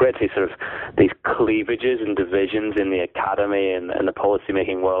it creates these cleavages and divisions in the academy and the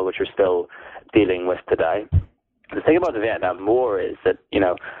policy-making world, which we're still dealing with today. The thing about the Vietnam War is that,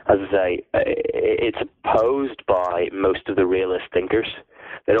 as I say, it's opposed by most of the realist thinkers.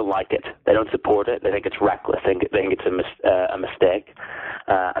 They don't like it. They don't support it. They think it's reckless. They think it's a mistake.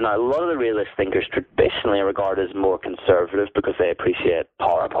 And a lot of the realist thinkers traditionally are regarded as more conservative because they appreciate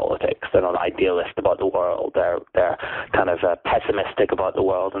power politics. They're not idealist about the world. They're kind of pessimistic about the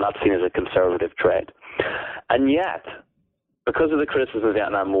world, and that's seen as a conservative trait. And yet, because of the criticism of the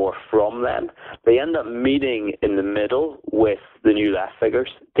Vietnam War from them, they end up meeting in the middle with the New Left figures,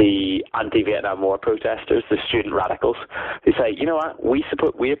 the anti-Vietnam War protesters, the student radicals, who say, you know what,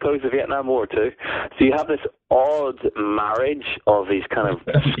 we oppose the Vietnam War too. So you have this odd marriage of these kind of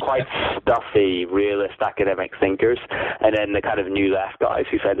quite stuffy, realist academic thinkers, and then the kind of New Left guys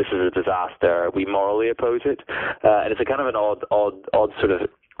who say this is a disaster, we morally oppose it. And it's a kind of an odd sort of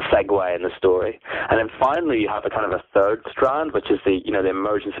segue in the story. And then finally you have a kind of a third strand, which is the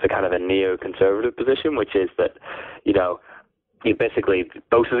emergence of a kind of a neoconservative position, which is that, you basically,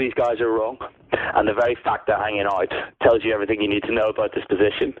 both of these guys are wrong, and the very fact they're hanging out tells you everything you need to know about this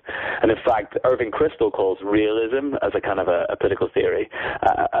position. And in fact, Irving Kristol calls realism as a kind of a political theory,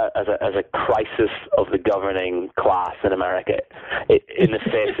 as a crisis of the governing class in America in the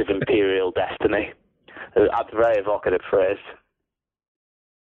face of imperial destiny. That's a very evocative phrase.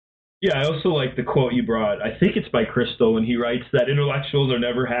 Yeah, I also like the quote you brought. I think it's by Kristol, when he writes that intellectuals are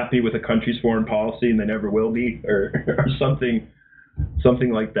never happy with a country's foreign policy, and they never will be, or something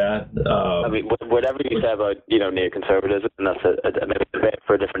like that. Whatever you say about neoconservatism, and that's maybe a bit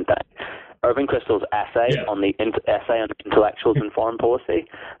for a different day. Irving Kristol's essay on the essay on intellectuals and foreign policy,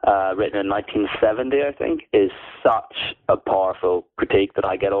 written in 1970, I think, is such a powerful critique that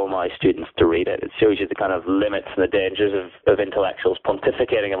I get all my students to read it. It shows you the kind of limits and the dangers of intellectuals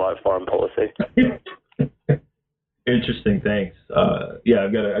pontificating about foreign policy. Interesting, thanks.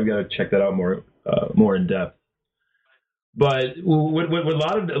 I've got to check that out more in depth. But what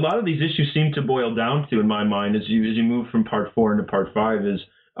a lot of these issues seem to boil down to, in my mind, as you move from part 4 into part 5, is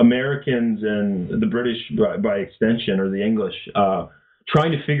Americans and the British, by extension, or the English,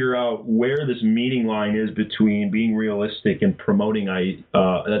 trying to figure out where this meeting line is between being realistic and promoting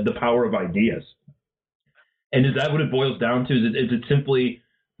the power of ideas. And is that what it boils down to? Is it simply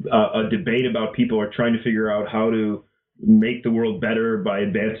a debate about people are trying to figure out how to make the world better by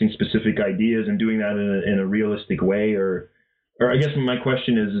advancing specific ideas and doing that in a realistic way? Or I guess my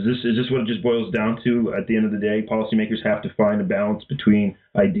question is this what it just boils down to at the end of the day? Policymakers have to find a balance between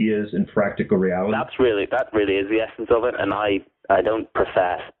ideas and practical reality? That really is the essence of it, and I don't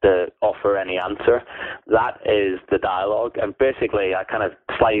profess to offer any answer. That is the dialogue, and basically I kind of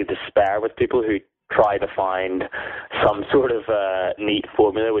slightly despair with people who try to find some sort of neat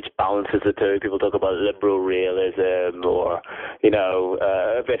formula which balances the two. People talk about liberal realism or,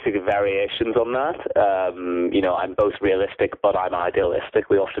 basically variations on that. I'm both realistic, but I'm idealistic.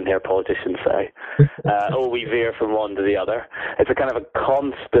 We often hear politicians say, we veer from one to the other. It's a kind of a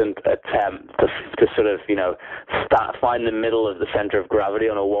constant attempt to sort of, find the middle of the center of gravity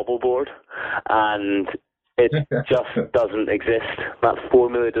on a wobble board, and it just doesn't exist. That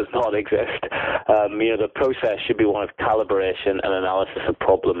formula does not exist. The process should be one of calibration and analysis of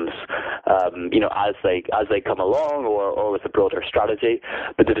problems, as they come along, or with a broader strategy.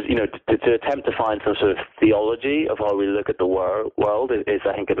 But to attempt to find some sort of theology of how we look at the world is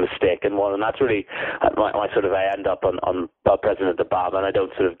I think, a mistaken one, and that's really my sort of, I end up on President Obama, and I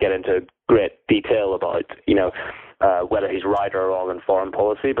don't sort of get into great detail about whether he's right or wrong in foreign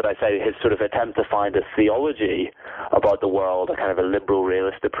policy, but I say his sort of attempt to find a theology about the world, a kind of a liberal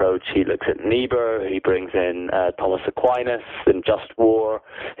realist approach. He looks at Niebuhr, he brings in Thomas Aquinas in Just War.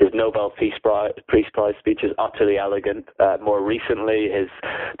 His Nobel Peace Prize speech is utterly elegant. More recently, his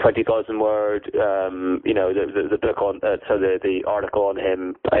 20,000 word, the book on, the article on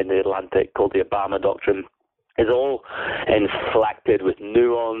him in the Atlantic called The Obama Doctrine, is all inflected with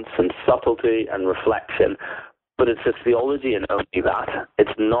nuance and subtlety and reflection. But it's a theology and only that.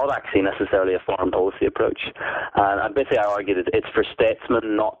 It's not actually necessarily a foreign policy approach. And basically I argue that it's for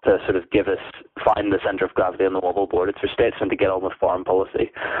statesmen not to sort of find the centre of gravity on the wobble board. It's for statesmen to get on with foreign policy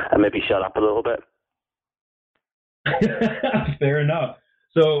and maybe shut up a little bit. Fair enough.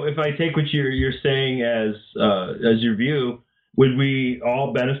 So if I take what you're saying as your view, would we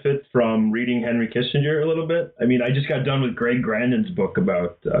all benefit from reading Henry Kissinger a little bit? I mean, I just got done with Greg Grandin's book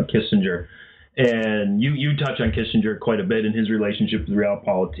about Kissinger. And you touch on Kissinger quite a bit in his relationship with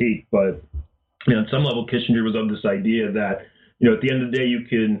Realpolitik, but on some level, Kissinger was of this idea that at the end of the day, you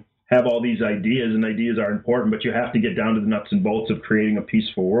can have all these ideas, and ideas are important, but you have to get down to the nuts and bolts of creating a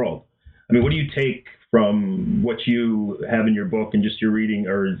peaceful world. I mean, what do you take from what you have in your book and just your reading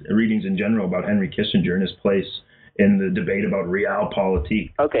or readings in general about Henry Kissinger and his place in the debate about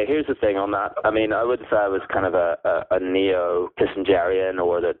Realpolitik? Okay, here's the thing on that. I mean, I wouldn't say I was kind of a neo-Kissingerian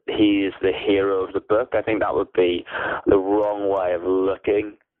or that he is the hero of the book. I think that would be the wrong way of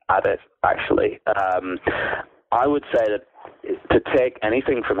looking at it, actually. I would say that to take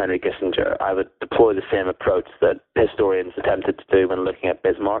anything from Henry Kissinger, I would deploy the same approach that historians attempted to do when looking at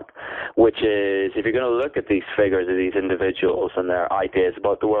Bismarck, which is, if you're going to look at these figures of these individuals and their ideas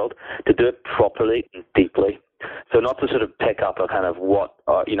about the world, to do it properly and deeply. So not to sort of pick up a kind of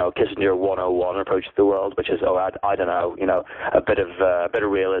Kissinger 101 approach to the world, which is, I don't know, a bit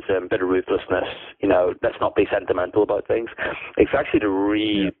of realism, a bit of ruthlessness, let's not be sentimental about things. It's actually to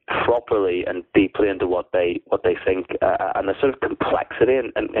read properly and deeply into what they think, and the sort of complexity,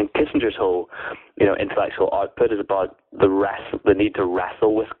 and Kissinger's whole, intellectual output is about the need to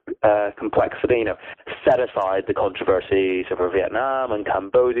wrestle with complexity, set aside the controversies over Vietnam and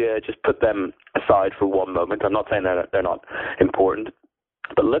Cambodia, just put them aside for one moment. I'm not saying that they're not important,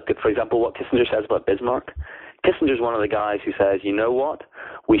 but look at, for example, what Kissinger says about Bismarck. Kissinger's one of the guys who says, you know what,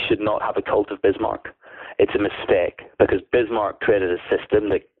 we should not have a cult of Bismarck. It's a mistake, because Bismarck created a system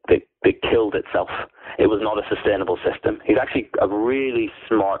that killed itself. It was not a sustainable system. He's actually a really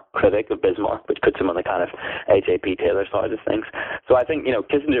smart critic of Bismarck, which puts him on the kind of H.A.P. Taylor side of things. So I think,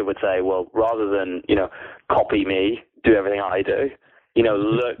 Kissinger would say, well, rather than, copy me, do everything I do,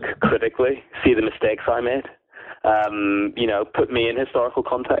 look critically, see the mistakes I made, put me in historical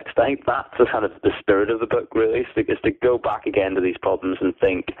context. I think that's the kind of the spirit of the book, really, is to go back again to these problems and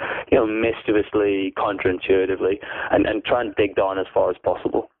think, mischievously, counterintuitively, and try and dig down as far as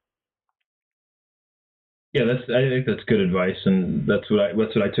possible. Yeah, I think that's good advice, and that's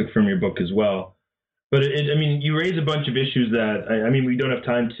what I took from your book as well. But you raise a bunch of issues that we don't have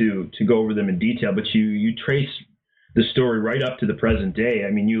time to go over them in detail, but you trace the story right up to the present day.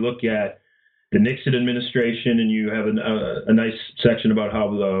 You look at the Nixon administration, and you have a nice section about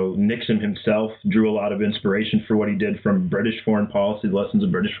how Nixon himself drew a lot of inspiration for what he did from British foreign policy, the lessons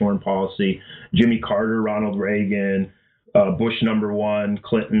of British foreign policy. Jimmy Carter, Ronald Reagan, Bush #1,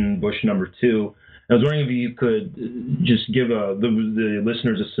 Clinton, Bush #2. I was wondering if you could just give the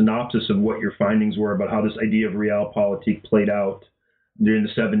listeners a synopsis of what your findings were about how this idea of Realpolitik played out during the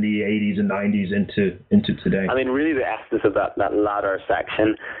 70s, 80s, and 90s into today. Really the essence of that latter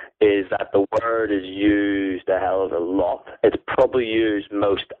section is that the word is used a hell of a lot. It's probably used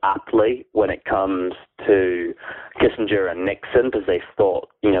most aptly when it comes to Kissinger and Nixon, because they thought,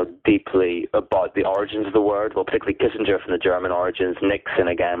 deeply about the origins of the word. Well, particularly Kissinger from the German origins. Nixon,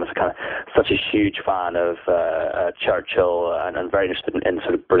 again, was kind of such a huge fan of Churchill and very interested in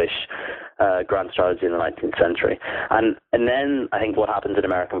sort of British grand strategy in the 19th century. And then I think what happens in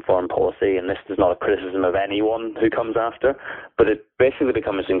American foreign policy, and this is not a criticism of anyone who comes after, but it basically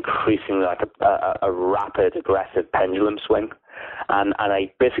becomes increasingly like a rapid, aggressive pendulum swing. And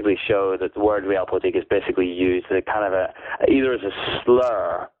I basically show that the word Realpolitik is basically used as a kind of either as a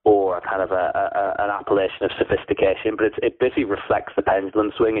slur or a kind of an appellation of sophistication, but it basically reflects the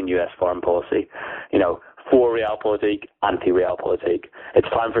pendulum swing in U.S. foreign policy. for realpolitik, anti-realpolitik. It's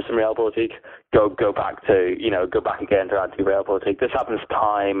time for some realpolitik. Go back to, go back again to anti-realpolitik. This happens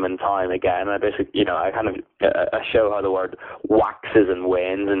time and time again. I basically, I show how the word waxes and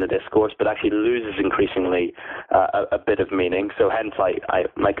wanes in the discourse, but actually loses increasingly a bit of meaning. So hence,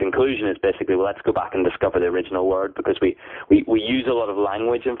 my conclusion is basically, well, let's go back and discover the original word, because we use a lot of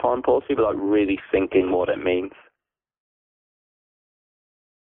language in foreign policy without really thinking what it means.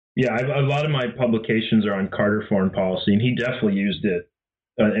 Yeah, a lot of my publications are on Carter foreign policy, and he definitely used it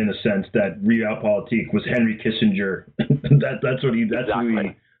in a sense that realpolitik was Henry Kissinger. That's who he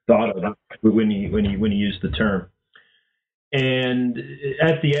thought of when he used the term. And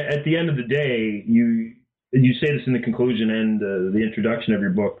at the end of the day, you say this in the conclusion and the introduction of your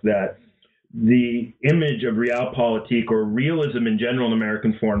book, that the image of realpolitik, or realism in general in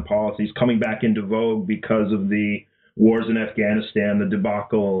American foreign policy, is coming back into vogue because of the wars in Afghanistan, the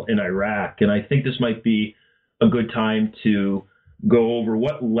debacle in Iraq. And I think this might be a good time to go over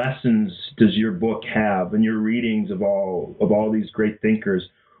what lessons does your book have, and your readings of all these great thinkers.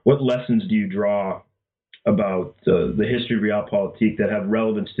 What lessons do you draw about the history of realpolitik that have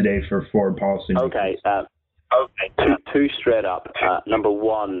relevance today for foreign policy? Okay. Two straight up. Number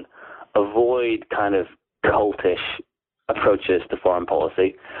one, avoid kind of cultish approaches to foreign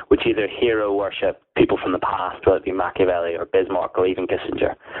policy, which either hero worship people from the past, whether it be Machiavelli or Bismarck or even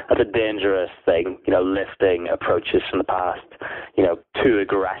Kissinger. That's a dangerous thing, lifting approaches from the past, too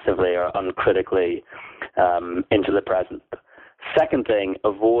aggressively or uncritically into the present. Second thing,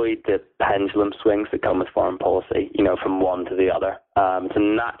 avoid the pendulum swings that come with foreign policy, from one to the other. It's a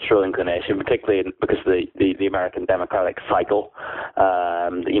natural inclination, particularly because of the American democratic cycle,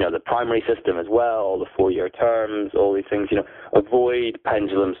 the primary system as well, the 4-year terms, all these things, avoid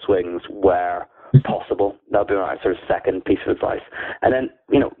pendulum swings where possible. That'll be my sort of second piece of advice. And then,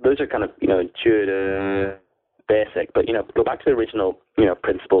 those are kind of, intuitive, basic, but, go back to the original,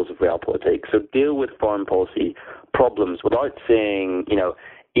 principles of realpolitik. So deal with foreign policy problems without seeing,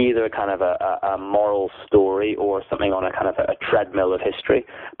 either kind of a moral story or something on a kind of a treadmill of history,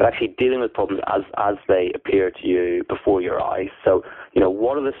 but actually dealing with problems as they appear to you before your eyes. So,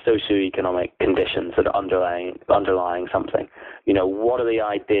 what are the socioeconomic conditions that are underlying something? What are the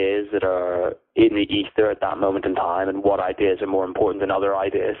ideas that are in the ether at that moment in time, and what ideas are more important than other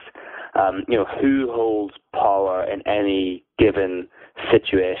ideas? Who holds power in any given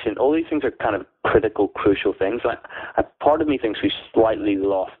situation? All these things are kind of critical, crucial things. Part of me thinks we slightly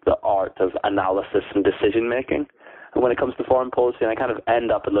lost the art of analysis and decision making when it comes to foreign policy, and I kind of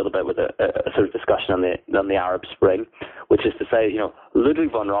end up a little bit with a sort of discussion on the Arab Spring, which is to say,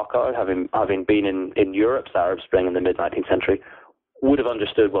 Ludwig von Rocker, having been in Europe's Arab Spring in the mid-19th century, would have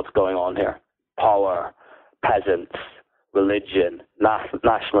understood what's going on here. Power, peasants, religion,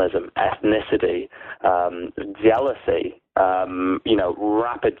 nationalism, ethnicity, jealousy,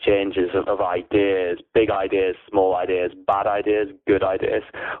 rapid changes of ideas, big ideas, small ideas, bad ideas, good ideas.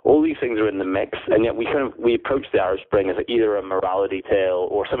 All these things are in the mix, and yet we approach the Arab Spring as either a morality tale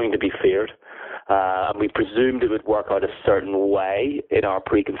or something to be feared. And we presumed it would work out a certain way in our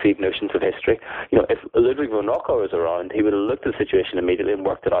preconceived notions of history. If Ludwig von Rocker was around, he would have looked at the situation immediately and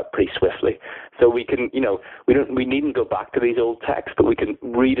worked it out pretty swiftly. So we can, we needn't go back to these old texts, but we can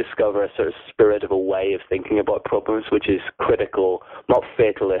rediscover a sort of spirit of a way of thinking about problems, which is critical, not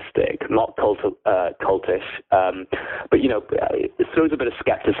fatalistic, not cultish, but it throws a bit of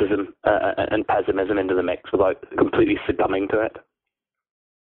skepticism and pessimism into the mix without completely succumbing to it.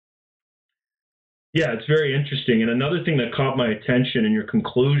 Yeah, it's very interesting. And another thing that caught my attention in your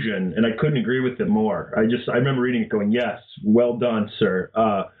conclusion, and I couldn't agree with it more, I remember reading it going, yes, well done, sir,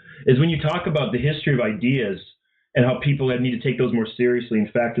 is when you talk about the history of ideas and how people need to take those more seriously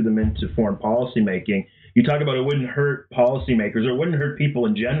and factor them into foreign policy making. You talk about it wouldn't hurt policymakers, or it wouldn't hurt people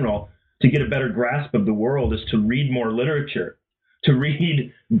in general to get a better grasp of the world, is to read more literature, to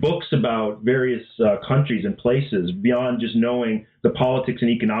read books about various countries and places beyond just knowing the politics and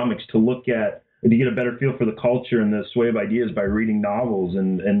economics, to get a better feel for the culture and the sway of ideas by reading novels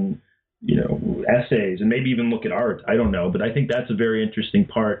and essays, and maybe even look at art. I don't know, but I think that's a very interesting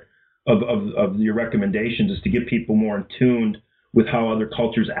part of your recommendations, is to get people more in tune with how other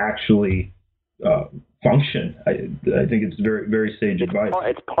cultures actually function. I think it's very, very sage advice.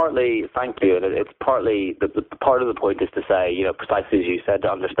 It's partly, thank you, and it's partly, the part of the point is to say, precisely as you said,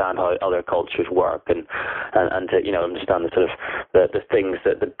 to understand how other cultures work and to, understand the sort of the things,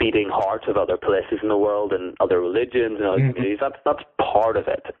 that the beating heart of other places in the world and other religions and other communities. That's part of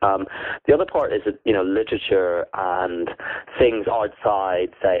it. The other part is that, literature and things outside,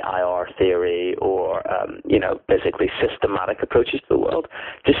 say, IR theory or, basically systematic approaches to the world,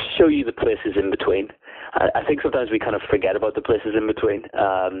 just show you the places in between. I think sometimes we kind of forget about the places in between.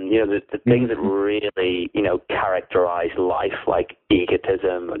 The things that really, characterize life, like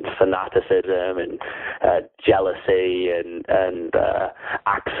egotism and fanaticism and jealousy and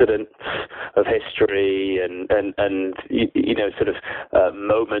accidents of history and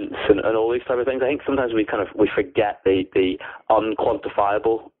moments and all these type of things. I think sometimes we forget the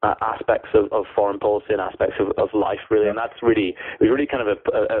unquantifiable aspects of foreign policy and aspects of life, really, and it was really kind of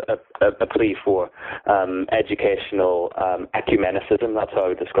a plea for educational ecumenicism. That's how I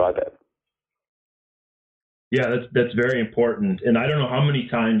would describe it. Yeah, that's very important. And I don't know how many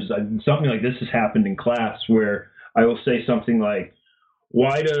times something like this has happened in class where I will say something like,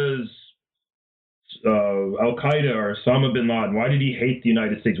 why does Al-Qaeda or Osama bin Laden, why did he hate the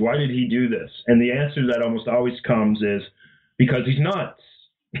United States? Why did he do this? And the answer that almost always comes is because he's nuts,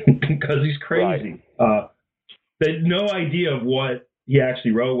 because he's crazy. Right. They had no idea of what he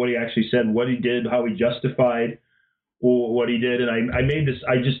actually wrote, what he actually said, what he did, how he justified what he did. And I made this,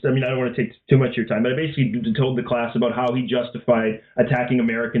 I don't want to take too much of your time, but I basically told the class about how he justified attacking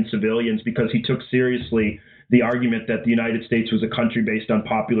American civilians because he took seriously the argument that the United States was a country based on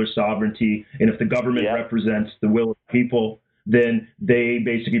popular sovereignty. And if the government represents the will of the people, then they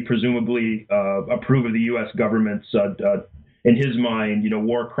basically presumably approve of the U.S. government's, in his mind,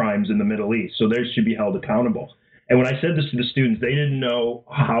 war crimes in the Middle East. So they should be held accountable. And when I said this to the students, they didn't know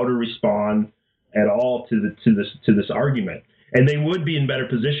how to respond at all to this argument. And they would be in better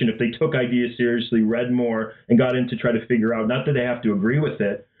position if they took ideas seriously, read more, and got in to try to figure out, not that they have to agree with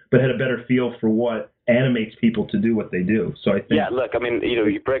it, but had a better feel for what animates people to do what they do. So I think. Yeah, look,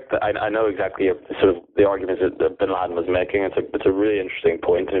 you break the. I know exactly sort of the arguments that Bin Laden was making. It's a really interesting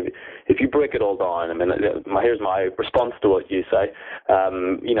point. If you break it all down, here's my response to what you say.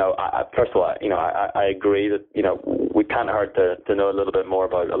 First of all, I agree that we can't hurt to know a little bit more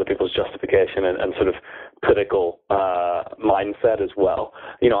about other people's justification and sort of political mindset as well.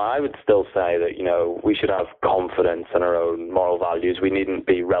 I would still say that we should have confidence in our own moral values. We needn't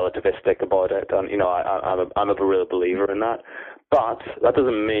be relativistic about it, and I'm a real believer in that. But that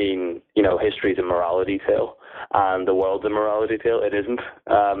doesn't mean history's a morality tale and the world's a morality tale. It isn't.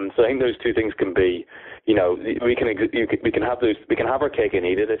 So I think those two things can be. We can have our cake and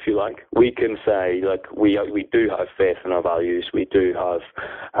eat it, if you like. We can say, we do have faith in our values. We do have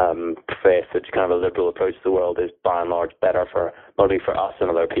faith that kind of a liberal approach to the world is by and large better for not only for us and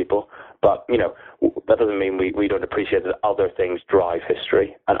other people, but that doesn't mean we don't appreciate that other things drive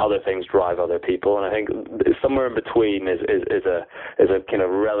history and other things drive other people. And I think somewhere in between is a kind of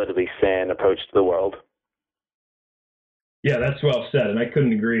relatively sane approach to the world. Yeah, that's well said, and I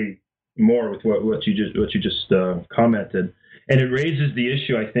couldn't agree more with what you just commented. And it raises the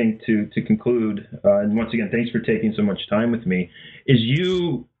issue, I think, to conclude, and once again, thanks for taking so much time with me, is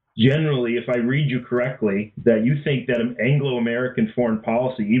you generally, if I read you correctly, that you think that an Anglo-American foreign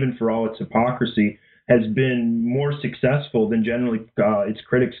policy, even for all its hypocrisy, has been more successful than generally its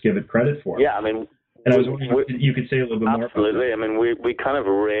critics give it credit for. Yeah, and I was wondering if you could say a little bit more about that. Absolutely. We kind of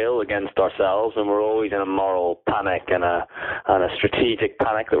rail against ourselves, and we're always in a moral panic and a strategic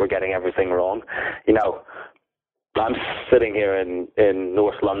panic that we're getting everything wrong. I'm sitting here in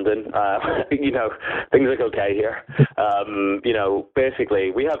North London. Things look okay here. Basically,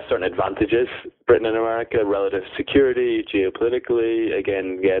 we have certain advantages, Britain and America, relative security, geopolitically.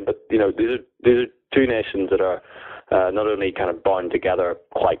 But these are two nations that are not only kind of bound together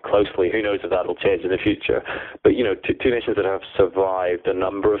quite closely. Who knows if that'll change in the future? But two nations that have survived a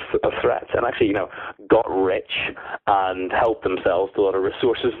number of threats and actually got rich and helped themselves to a lot of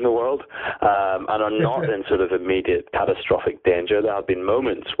resources in the world, and are not in sort of immediate catastrophic danger. There have been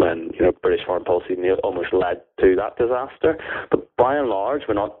moments when British foreign policy almost led to that disaster, but by and large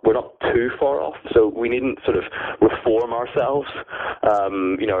we're not too far off. So we needn't sort of reform ourselves,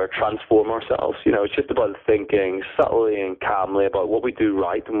 or transform ourselves. It's just about thinking subtly and calmly about what we do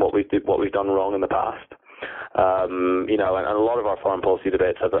right and what we've done wrong in the past. And a lot of our foreign policy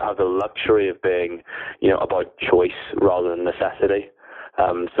debates have the luxury of being, about choice rather than necessity.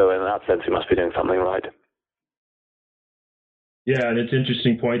 So in that sense, we must be doing something right. Yeah, and it's an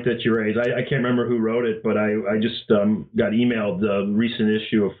interesting point that you raised. I can't remember who wrote it, but I just got emailed the recent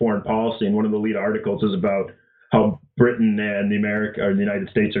issue of Foreign Policy, and one of the lead articles is about how Britain and the United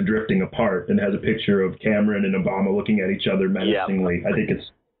States are drifting apart, and has a picture of Cameron and Obama looking at each other menacingly. Yeah. I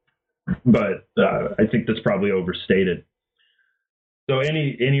think that's probably overstated. So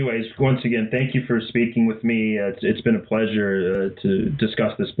anyways, once again, thank you for speaking with me. It's been a pleasure to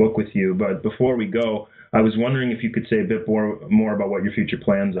discuss this book with you. But before we go, I was wondering if you could say a bit more about what your future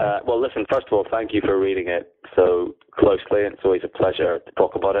plans are. Well, listen, first of all, thank you for reading it so closely, and it's always a pleasure to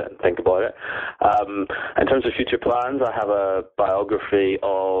talk about it and think about it. In terms of future plans, I have a biography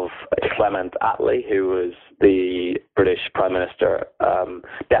of Clement Attlee, who was the British Prime Minister,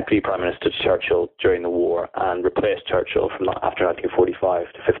 Deputy Prime Minister to Churchill during the war, and replaced Churchill from after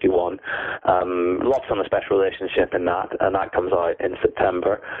 1945 to 51. Lots on the special relationship in that, and that comes out in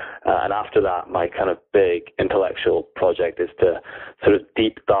September. And after that, my kind of big intellectual project is to sort of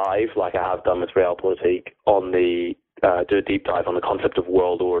deep dive, like I have done with Realpolitik, on the do a deep dive on the concept of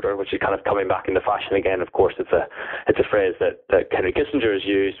world order, which is kind of coming back into fashion again. Of course, it's a phrase that Henry Kissinger has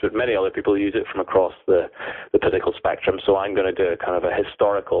used, but many other people use it from across the political spectrum. So I'm going to do a kind of a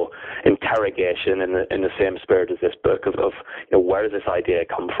historical interrogation in the same spirit as this book of where does this idea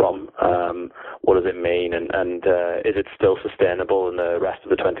come from? What does it mean? And is it still sustainable in the rest of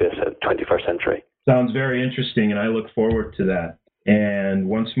the 21st century? Sounds very interesting, and I look forward to that. And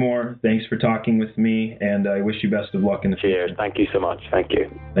once more, thanks for talking with me, and I wish you best of luck in the future. Cheers. Thank you so much. Thank you.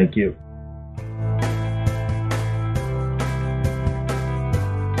 Thank you.